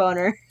 he got a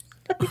boner.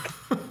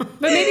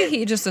 But maybe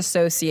he just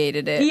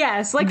associated it.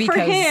 Yes, like for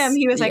because- him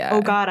he was like, yeah.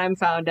 oh god, I'm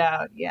found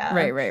out. Yeah.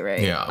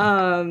 Right.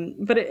 Yeah.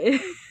 But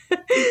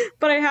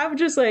but I have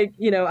just like,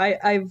 you know,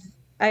 I'm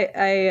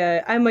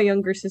a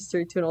younger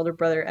sister to an older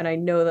brother, and I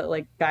know that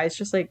like guys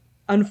just like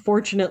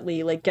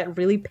unfortunately like get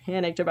really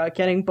panicked about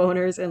getting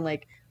boners in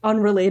like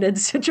unrelated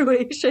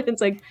situations,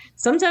 like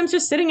sometimes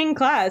just sitting in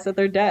class at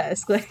their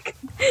desk, like.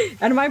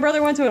 And my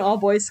brother went to an all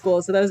boys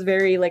school, so that was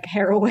very like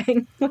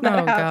harrowing when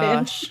that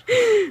happened. Gosh.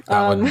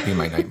 That would be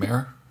my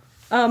nightmare.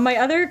 My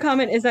other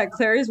comment is that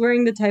Claire is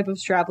wearing the type of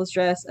strapless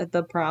dress at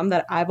the prom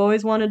that I've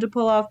always wanted to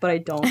pull off, but I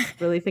don't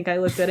really think I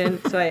look good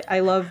in. So I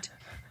loved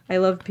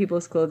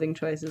people's clothing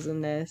choices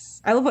in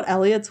this. I love what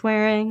Elliot's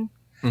wearing.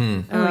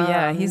 Oh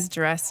yeah, he's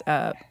dressed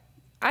up.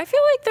 I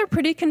feel like they're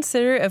pretty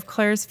considerate of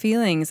Claire's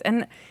feelings,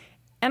 and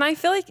I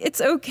feel like it's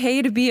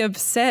okay to be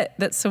upset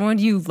that someone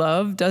you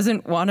love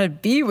doesn't want to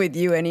be with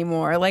you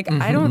anymore. Like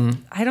I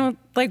don't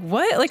like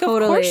what? Like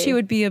Totally. Of course she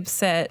would be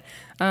upset.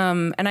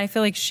 And I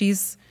feel like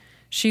she's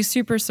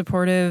super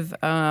supportive,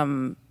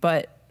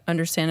 but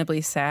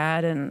understandably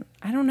sad. And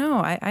I don't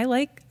know.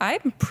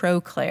 I'm pro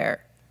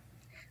Claire.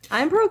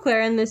 I'm pro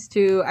Claire in this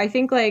too. I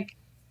think like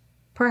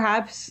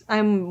perhaps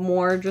I'm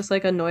more just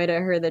like annoyed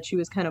at her that she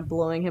was kind of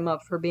blowing him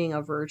up for being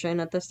a virgin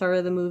at the start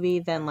of the movie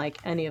than like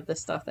any of the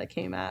stuff that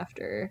came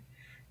after.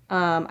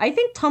 I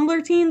think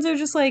Tumblr teens are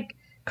just like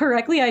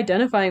correctly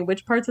identifying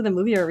which parts of the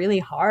movie are really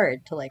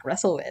hard to like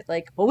wrestle with.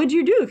 Like, what would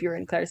you do if you were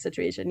in Claire's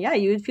situation? Yeah,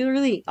 you would feel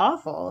really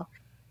awful.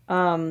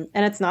 And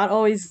it's not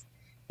always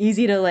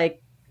easy to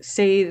like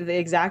say the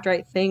exact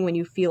right thing when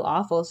you feel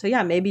awful. So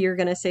yeah, maybe you're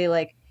gonna say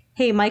like,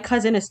 hey, my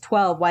cousin is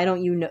 12. Why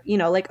don't you know? You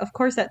know, like, of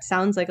course that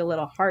sounds like a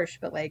little harsh,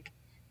 but like,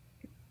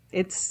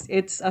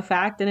 it's a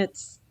fact, and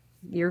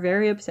you're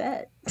very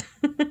upset.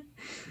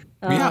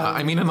 Yeah,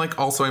 I mean, and like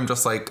also I'm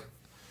just like,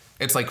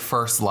 it's like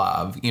first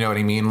love, you know what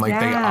I mean? Like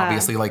they Yeah.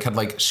 obviously like had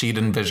like she'd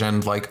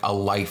envisioned like a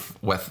life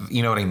with,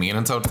 you know what I mean?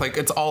 And so it's like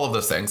it's all of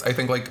those things. I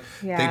think like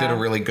they did a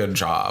really good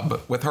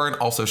job with her, and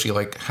also she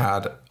like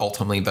had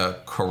ultimately the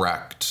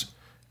correct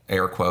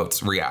air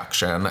quotes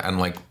reaction and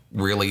like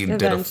really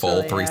did a full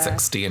Eventually,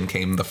 360 and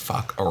came the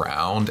fuck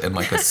around in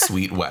like a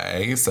sweet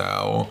way.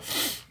 So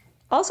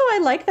Also, I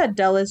like that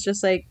Dell is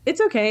just like, it's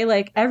okay.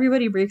 Like,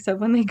 everybody breaks up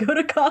when they go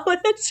to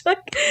college.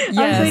 Like, I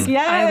was like,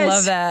 yes. I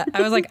love that.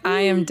 I was like,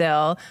 I am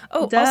Dell.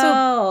 Oh, Dell.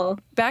 also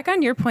back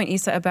on your point,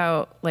 Issa,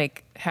 about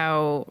like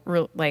how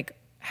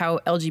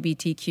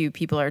LGBTQ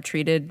people are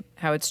treated,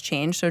 how it's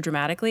changed so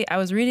dramatically. I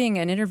was reading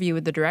an interview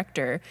with the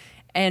director,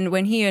 and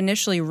when he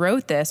initially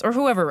wrote this, or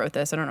whoever wrote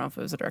this, I don't know if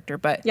it was the director,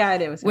 but Yeah,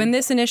 it was him. when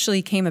this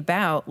initially came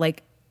about,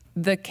 like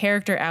the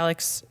character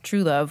Alex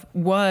Truelove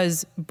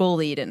was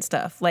bullied and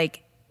stuff.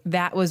 Like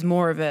that was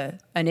more of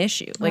an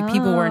issue. Like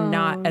people were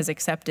not as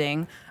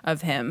accepting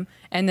of him.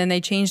 And then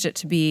they changed it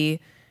to be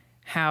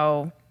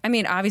how, I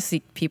mean,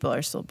 obviously people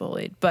are still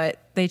bullied, but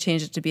they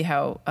changed it to be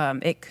how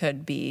it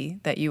could be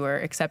that you were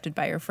accepted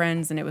by your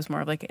friends, and it was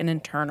more of like an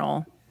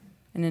internal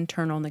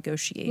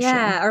negotiation.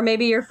 Yeah, or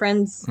maybe your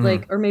friends,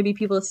 like, or maybe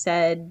people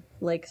said,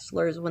 like,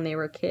 slurs when they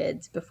were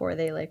kids before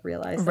they, like,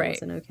 realized that Right.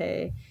 wasn't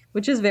okay.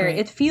 Which is very,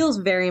 it feels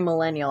very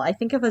millennial. I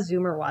think if a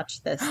Zoomer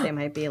watched this, they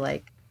might be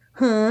like,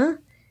 huh?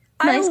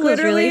 My I school's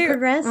really literally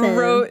progressive.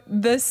 wrote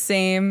the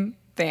same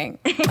thing.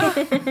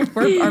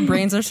 Our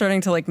brains are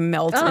starting to like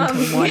melt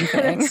into one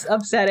thing. It's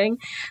upsetting.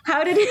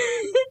 How did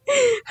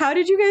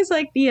you guys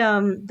like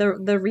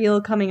the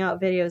real coming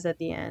out videos at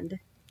the end?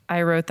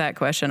 I wrote that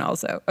question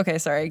also. Okay,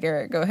 sorry,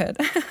 Garrett, go ahead.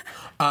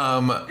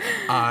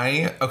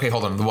 okay,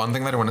 hold on. The one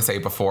thing that I want to say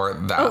before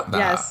that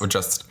yes. would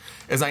just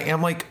is I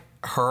am like,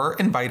 her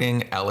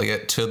inviting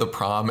Elliot to the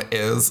prom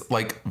is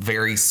like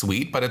very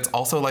sweet, but it's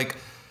also like,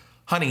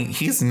 honey,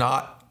 he's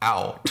not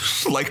out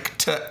like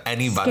to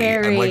anybody,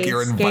 and like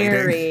you're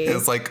inviting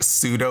his like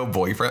pseudo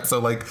boyfriend. So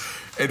like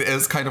it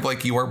is kind of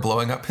like you are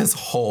blowing up his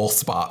whole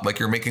spot. Like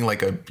you're taking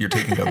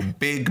a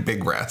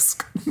big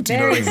risk. Do you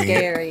know what I mean?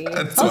 Scary.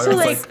 And so Also, I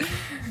was like,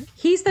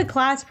 he's the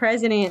class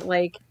president.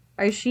 Like,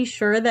 is she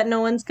sure that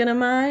no one's gonna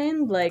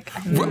mind? Like,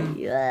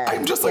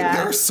 I'm just like,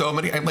 there are so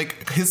many. I'm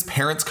like, his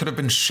parents could have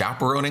been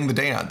chaperoning the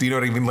dance. Do you know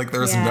what I mean? Like,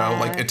 there's no,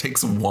 like, it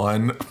takes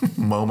one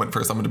moment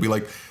for someone to be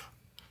like,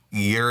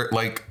 you're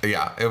like,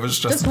 yeah, it was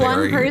just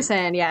one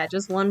person. Yeah,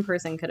 just one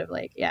person could have,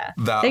 like, yeah.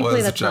 That Thankfully,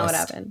 was that's not what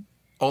just happened.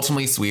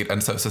 ultimately sweet,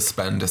 and so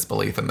suspend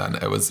disbelief, and then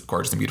it was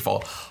gorgeous and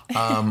beautiful.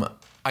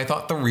 I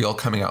thought the real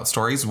coming out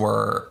stories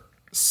were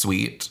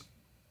sweet,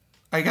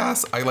 I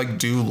guess. I like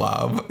do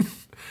love.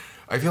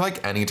 I feel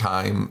like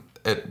anytime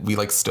we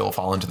like still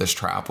fall into this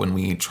trap when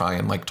we try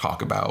and like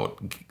talk about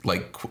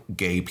like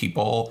gay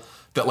people,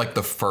 that like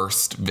the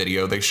first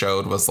video they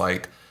showed was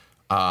like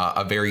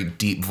a very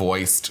deep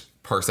voiced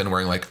person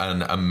wearing like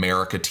an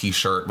America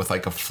t-shirt with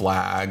like a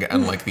flag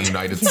and like the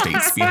United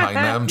States behind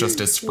them,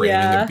 just as framing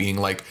Yeah. of being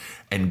like,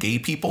 and gay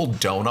people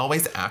don't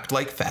always act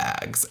like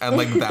fags. And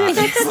like that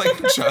is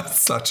like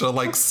just such a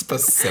like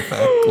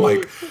specific,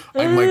 like,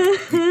 I'm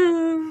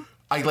like,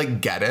 I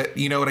like get it,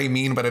 you know what I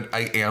mean? But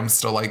I am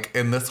still like,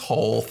 in this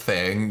whole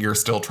thing, you're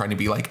still trying to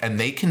be like, and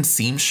they can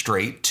seem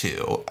straight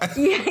too.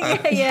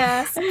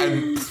 Yeah.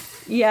 And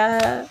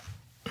Yeah.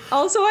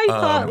 Also, I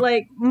thought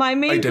like my I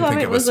main did think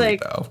comment it was was sweet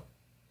like, though.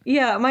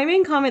 yeah, my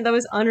main comment that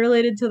was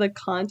unrelated to the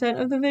content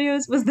of the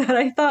videos was that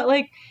I thought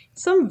like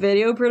some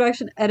video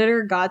production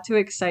editor got too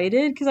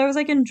excited because I was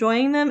like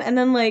enjoying them, and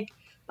then like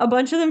a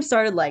bunch of them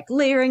started like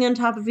layering on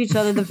top of each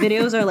other. The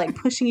videos are like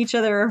pushing each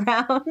other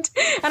around,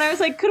 and I was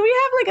like, could we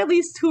have like at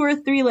least 2 or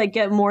 3 like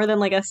get more than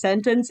like a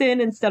sentence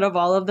in instead of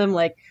all of them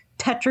like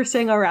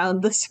Tetrising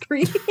around the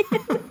screen?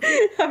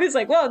 I was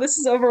like, whoa, this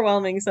is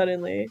overwhelming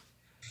suddenly.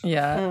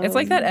 Yeah, it's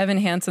like that Evan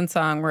Hansen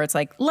song where it's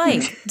like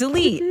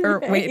delete, or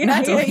wait, Yeah,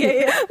 not yeah, delete, yeah,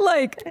 yeah.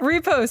 like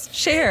repost,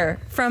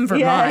 share from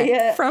Vermont,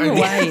 yeah. from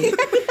Hawaii,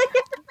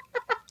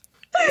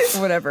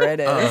 whatever it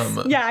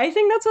is. Yeah, I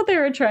think that's what they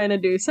were trying to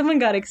do. Someone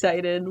got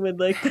excited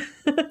with like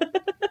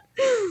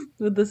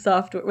with the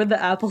software, with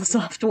the Apple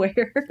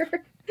software.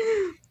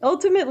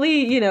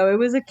 Ultimately, you know, it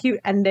was a cute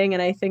ending,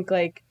 and I think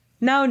like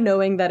now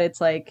knowing that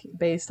it's like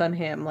based on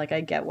him, like I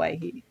get why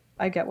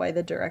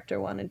the director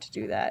wanted to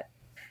do that.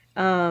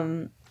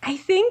 I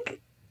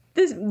think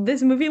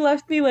this movie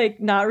left me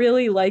like not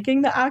really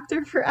liking the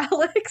actor for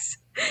Alex.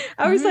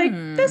 I was like,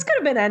 this could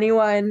have been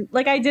anyone.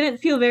 Like I didn't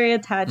feel very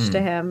attached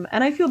to him,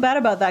 and I feel bad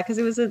about that because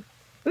it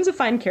was a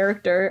fine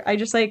character. I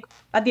just like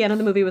at the end of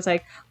the movie was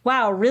like,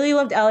 wow, really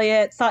loved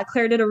Elliot. Thought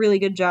Claire did a really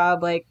good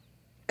job. Like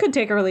could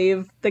take or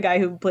leave the guy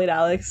who played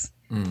Alex.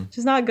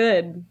 Just not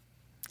good.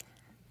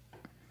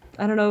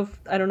 I don't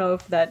know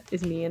if that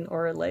is mean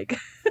or like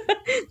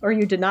or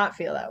you did not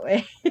feel that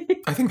way.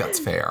 I think that's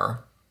fair.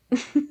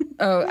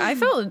 Oh, I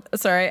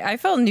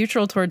felt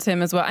neutral towards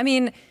him as well. I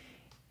mean,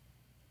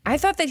 I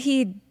thought that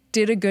he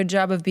did a good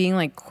job of being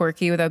like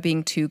quirky without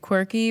being too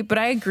quirky, but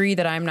I agree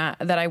that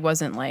I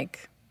wasn't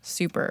like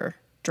super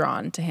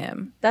drawn to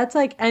him. That's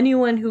like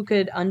anyone who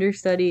could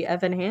understudy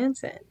Evan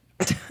Hansen.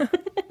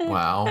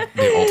 Wow,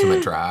 the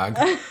ultimate drag.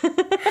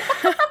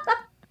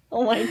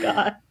 Oh my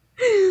god.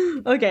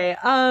 Okay.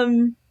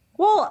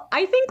 Well,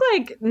 I think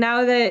like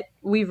now that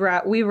we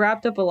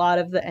wrapped up a lot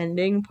of the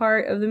ending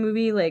part of the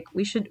movie, like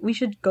we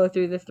should go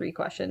through the 3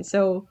 questions.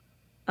 So,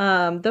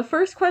 the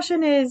first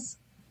question is,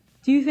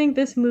 do you think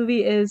this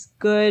movie is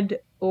good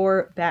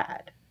or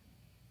bad?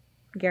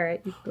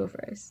 Garrett, you can go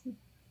first.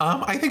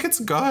 I think it's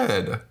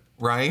good,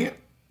 right?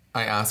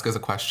 I ask as a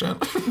question.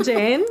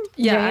 Jane?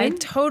 Yeah, I Jane?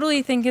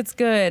 totally think it's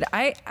good.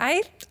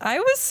 I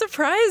was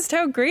surprised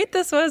how great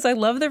this was. I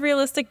love the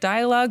realistic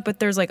dialogue, but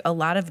there's like a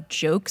lot of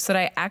jokes that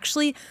I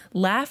actually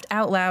laughed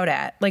out loud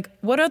at. Like,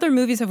 what other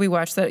movies have we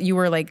watched that you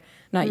were like,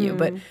 not you,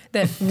 but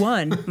that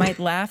one might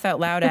laugh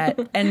out loud at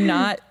and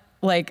not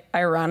like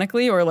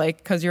ironically or like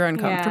because you're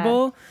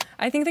uncomfortable? Yeah.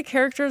 I think the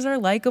characters are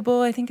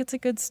likable. I think it's a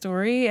good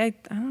story. I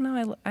don't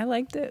know. I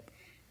liked it.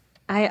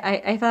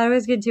 I thought it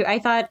was good too. I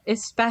thought,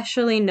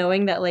 especially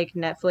knowing that like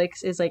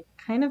Netflix is like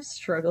kind of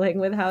struggling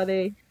with how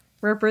they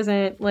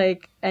represent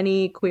like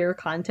any queer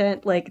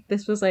content. Like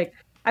this was like,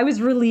 I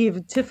was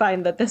relieved to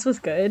find that this was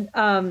good.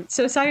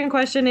 So second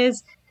question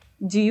is,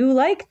 do you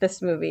like this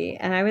movie?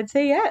 And I would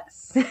say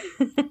yes.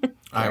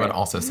 I would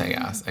also say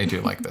yes. I do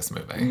like this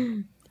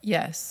movie.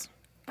 Yes.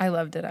 I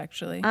loved it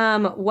actually.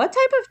 What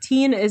type of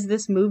teen is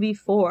this movie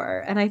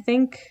for? And I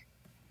think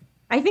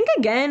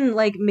again,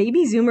 like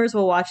maybe Zoomers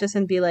will watch this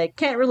and be like,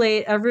 can't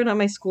relate. Everyone at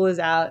my school is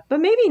out, but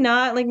maybe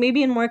not. Like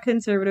maybe in more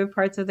conservative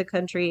parts of the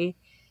country,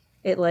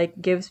 it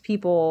like gives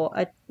people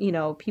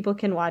people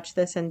can watch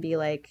this and be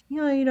like,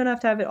 you don't have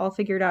to have it all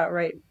figured out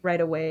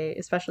right away.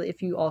 Especially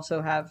if you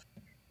also have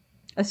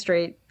a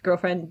straight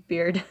girlfriend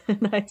beard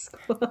in high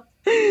school.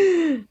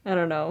 I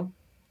don't know.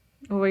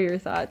 What were your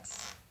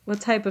thoughts? What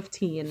type of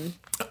teen?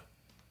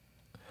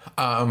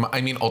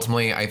 I mean,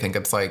 ultimately, I think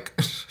it's like,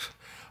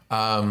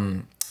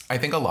 I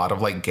think a lot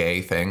of like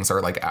gay things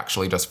are like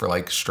actually just for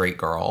like straight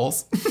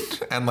girls.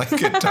 And like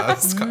it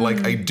does,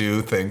 like I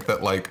do think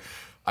that like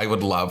I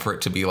would love for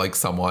it to be like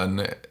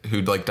someone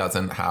who like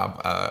doesn't have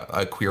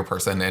a queer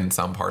person in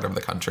some part of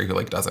the country who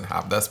like doesn't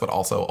have this. But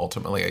also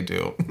ultimately, I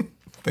do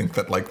think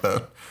that like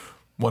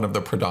one of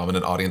the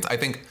predominant audience, I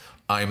think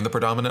I'm the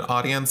predominant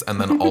audience, and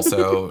then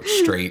also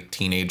straight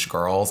teenage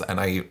girls. And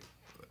I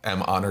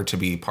am honored to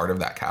be part of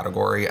that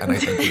category. And I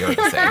think we are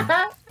the same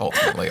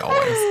ultimately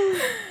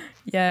always.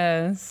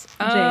 Yes.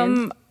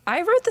 Jane?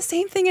 I wrote the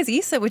same thing as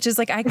Issa, which is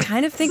like, I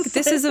kind of think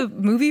this is a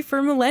movie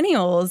for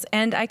millennials.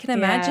 And I can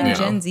imagine Yeah.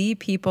 Gen Z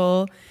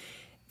people,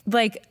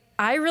 like,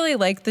 I really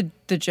like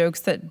the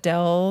jokes that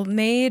Del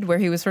made where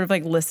he was sort of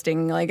like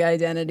listing like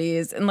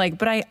identities and like,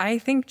 but I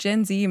think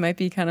Gen Z might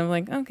be kind of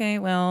like, okay,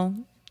 well,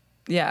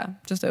 yeah,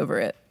 just over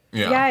it.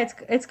 Yeah,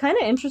 it's kind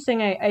of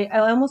interesting. I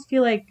almost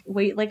feel like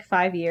wait like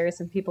 5 years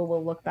and people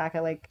will look back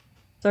at like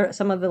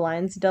some of the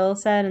lines Dill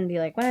said and be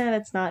like, well,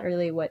 that's not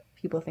really what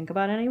people think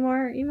about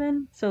anymore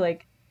even. So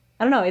like,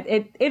 I don't know.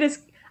 It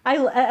is.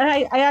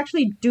 I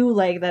actually do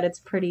like that it's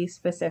pretty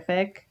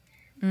specific.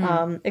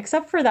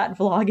 Except for that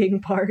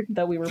vlogging part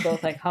that we were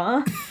both like,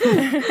 huh?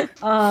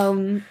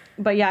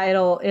 But yeah,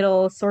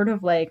 it'll sort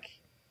of like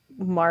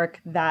mark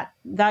that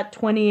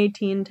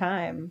 2018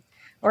 time.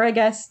 Or I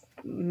guess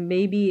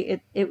maybe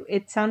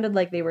it sounded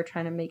like they were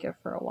trying to make it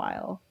for a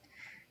while.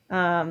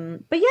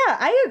 But yeah,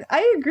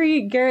 I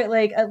agree, Garrett,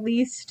 like at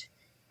least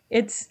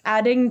it's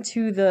adding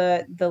to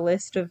the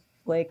list of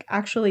like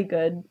actually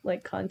good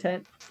like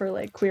content for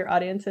like queer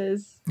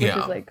audiences, which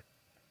is like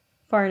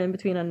far and in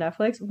between on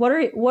Netflix. What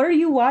are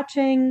you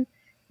watching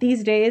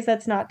these days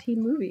that's not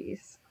teen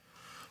movies?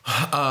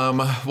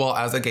 Well,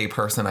 as a gay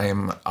person, I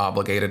am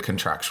obligated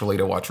contractually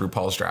to watch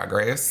RuPaul's Drag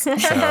Race. So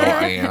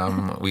I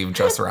am. We've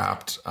just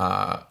wrapped,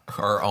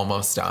 or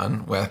almost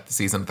done with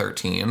season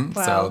 13.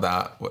 Wow. So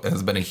that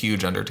has been a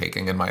huge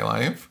undertaking in my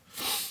life.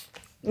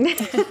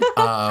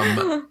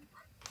 And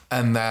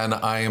then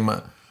I'm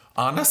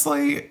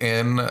honestly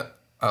in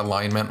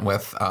alignment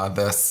with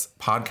this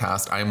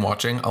podcast. I'm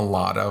watching a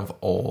lot of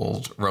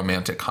old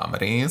romantic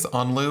comedies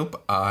on loop.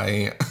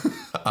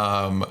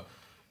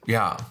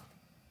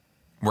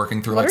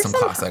 Working through like some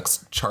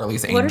classics.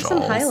 Charlie's Angels. What are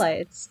some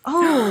highlights?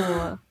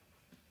 Oh,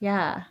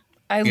 yeah.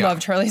 I love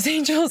Charlie's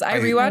Angels. I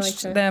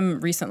rewatched like them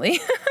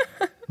recently.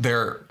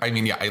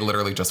 I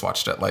literally just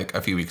watched it like a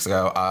few weeks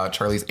ago.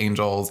 Charlie's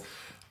Angels,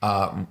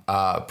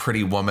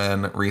 Pretty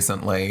Woman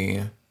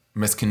recently,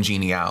 Miss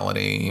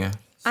Congeniality.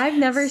 I've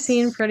never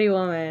seen Pretty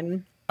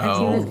Woman. I've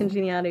seen Miss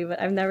Congeniality, but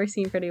I've never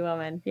seen Pretty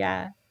Woman.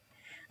 Yeah.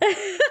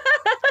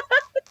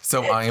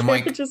 So I am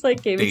like just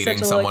like gave me dating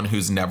such a someone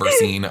who's never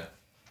seen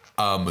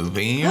a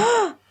movie.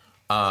 And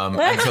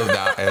so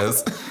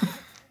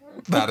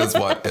that is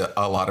what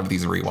a lot of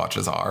these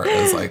rewatches are.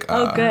 Is like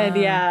good,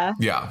 yeah.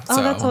 Yeah.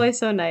 Oh, that's always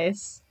so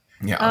nice.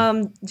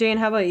 Yeah. Jane,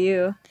 how about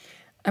you?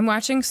 I'm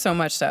watching so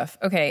much stuff.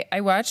 Okay,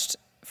 I watched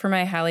for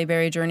my Halle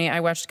Berry journey. I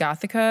watched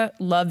Gothica.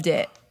 Loved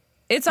it.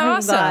 It's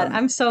awesome.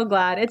 I'm so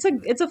glad. It's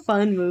a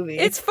fun movie.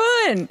 It's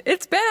fun.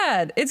 It's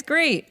bad. It's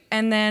great.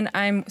 And then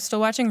I'm still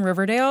watching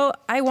Riverdale.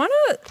 I want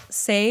to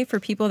say for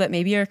people that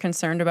maybe are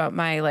concerned about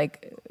my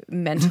like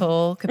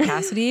mental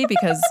capacity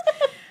because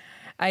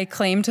I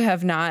claim to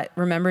have not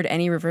remembered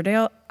any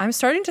Riverdale. I'm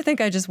starting to think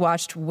I just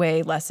watched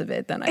way less of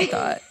it than I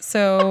thought.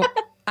 So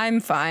I'm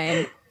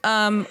fine.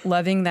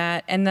 Loving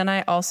that. And then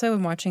I also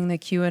am watching the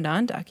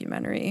QAnon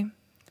documentary.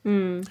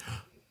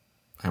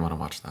 I want to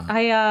watch that.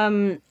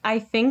 I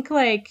think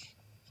like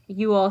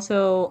you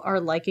also are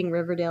liking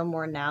Riverdale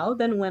more now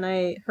than when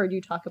I heard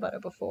you talk about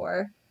it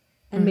before.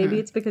 And maybe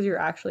it's because you're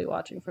actually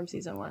watching from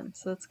season 1.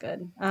 So that's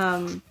good.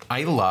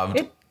 I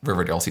loved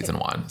Riverdale season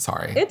 1.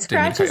 Sorry. It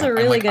scratches a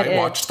really good itch. I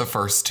watched the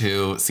first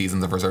 2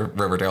 seasons of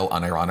Riverdale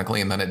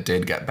unironically, and then it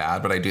did get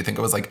bad, but I do think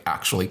it was like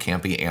actually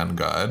campy and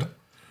good.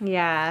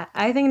 Yeah,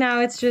 I think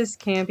now it's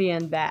just campy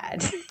and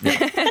bad.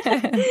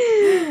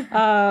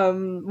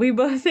 We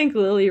both think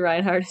Lily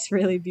Reinhardt is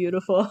really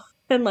beautiful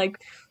and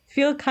like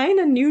feel kind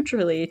of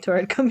neutrally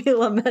toward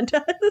Camila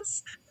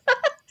Mendes.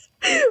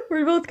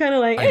 We're both kind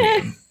of like,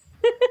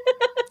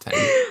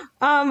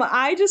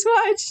 I just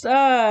watched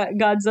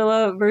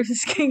Godzilla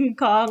versus King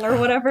Kong or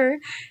whatever,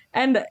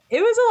 and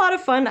it was a lot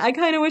of fun. I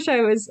kind of wish I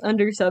was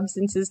under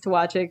substances to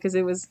watch it because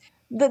it was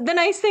the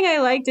nice thing I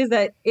liked is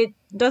that it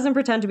doesn't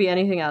pretend to be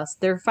anything else.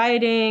 They're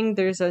fighting,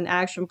 there's an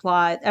action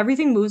plot,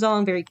 everything moves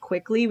along very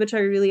quickly, which I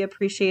really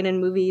appreciate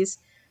in movies.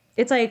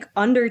 It's like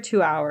under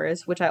 2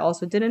 hours, which I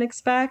also didn't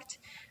expect,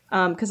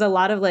 because a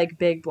lot of like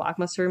big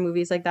blockbuster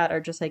movies like that are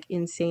just like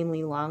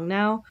insanely long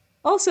now.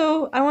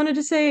 Also, I wanted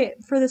to say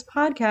for this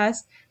podcast,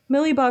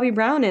 Millie Bobby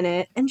Brown in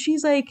it, and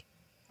she's like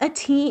a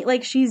teen,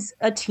 like she's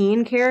a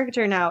teen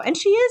character now, and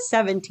she is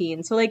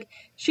 17, so like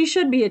she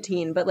should be a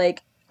teen, but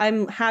like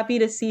I'm happy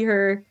to see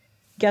her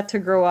get to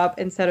grow up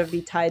instead of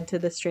be tied to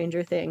the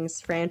Stranger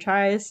Things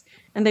franchise.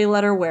 And they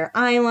let her wear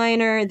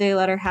eyeliner. They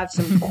let her have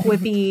some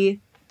quippy,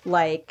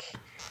 like,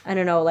 I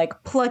don't know,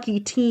 like plucky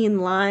teen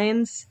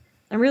lines.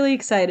 I'm really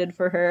excited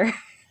for her.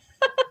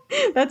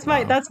 That's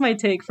my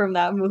take from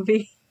that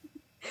movie.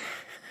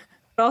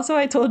 But also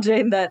I told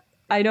Jane that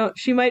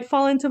she might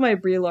fall into my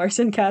Brie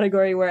Larson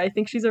category where I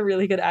think she's a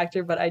really good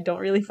actor, but I don't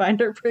really find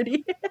her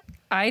pretty.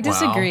 I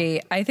disagree.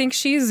 Wow. I think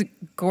she's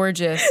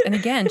gorgeous. And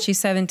again, she's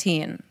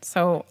 17.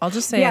 So I'll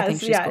just say I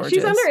think she's gorgeous.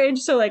 She's underage,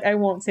 so like I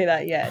won't say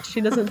that yet.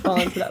 She doesn't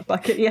fall into that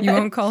bucket yet. You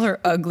won't call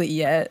her ugly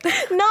yet.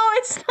 No,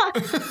 it's not.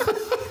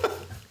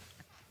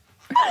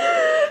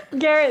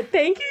 Garrett,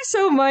 thank you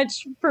so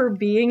much for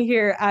being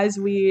here as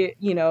we,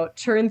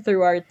 churn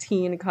through our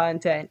teen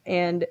content.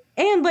 And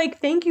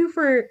like thank you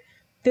for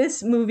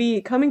this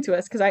movie coming to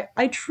us because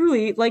I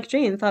truly, like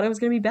Jane, thought it was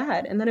going to be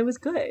bad and then it was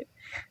good.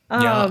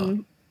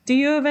 Do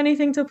you have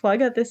anything to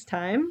plug at this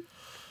time?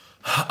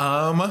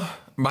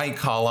 My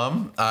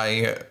column,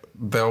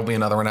 there'll be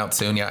another one out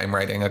soon. Yeah, I'm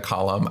writing a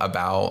column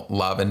about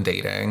love and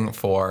dating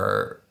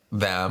for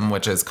Them,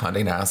 which is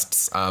Condé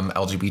Nast's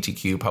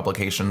LGBTQ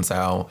publication.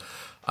 So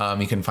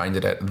You can find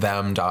it at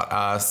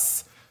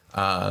them.us.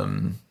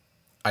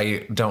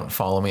 I don't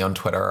follow me on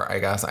Twitter, I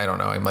guess. I don't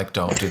know. I'm like,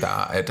 don't do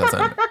that. It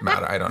doesn't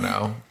matter. I don't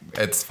know.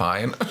 It's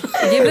fine.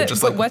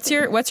 Just like, what's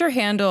your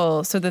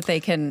handle so that they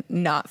can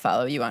not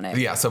follow you on it?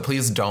 Yeah, so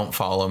please don't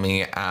follow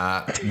me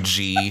at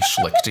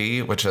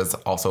Schlichte, which is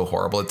also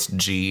horrible. It's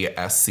Schlichte.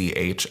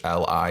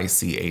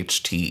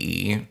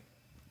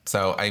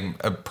 So I'm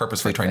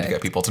purposefully trying to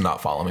get people to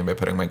not follow me by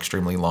putting my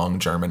extremely long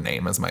German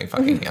name as my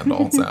fucking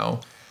handle. So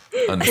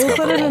we'll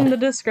put it in the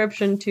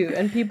description too,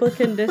 and people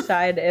can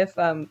decide if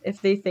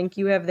they think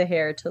you have the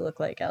hair to look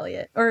like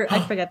Elliot, or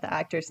I forget the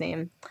actor's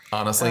name.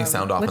 Honestly,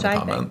 sound off in the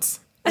comments.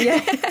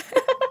 Yeah.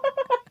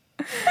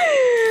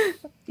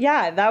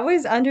 Yeah, that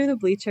was Under the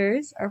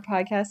Bleachers, our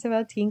podcast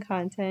about teen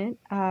content.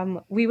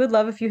 We would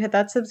love if you hit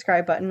that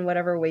subscribe button,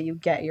 whatever way you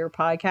get your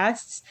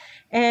podcasts.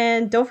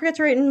 And don't forget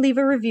to rate and leave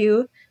a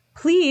review.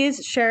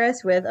 Please share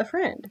us with a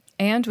friend.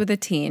 And with a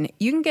teen.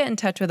 You can get in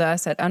touch with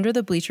us at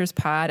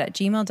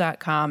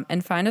underthebleacherspod@gmail.com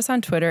and find us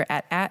on Twitter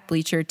at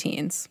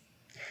 @bleacherteens.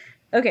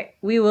 Okay,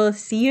 we will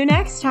see you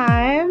next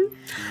time.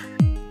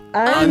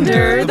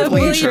 Under the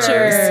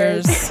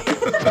Bleachers.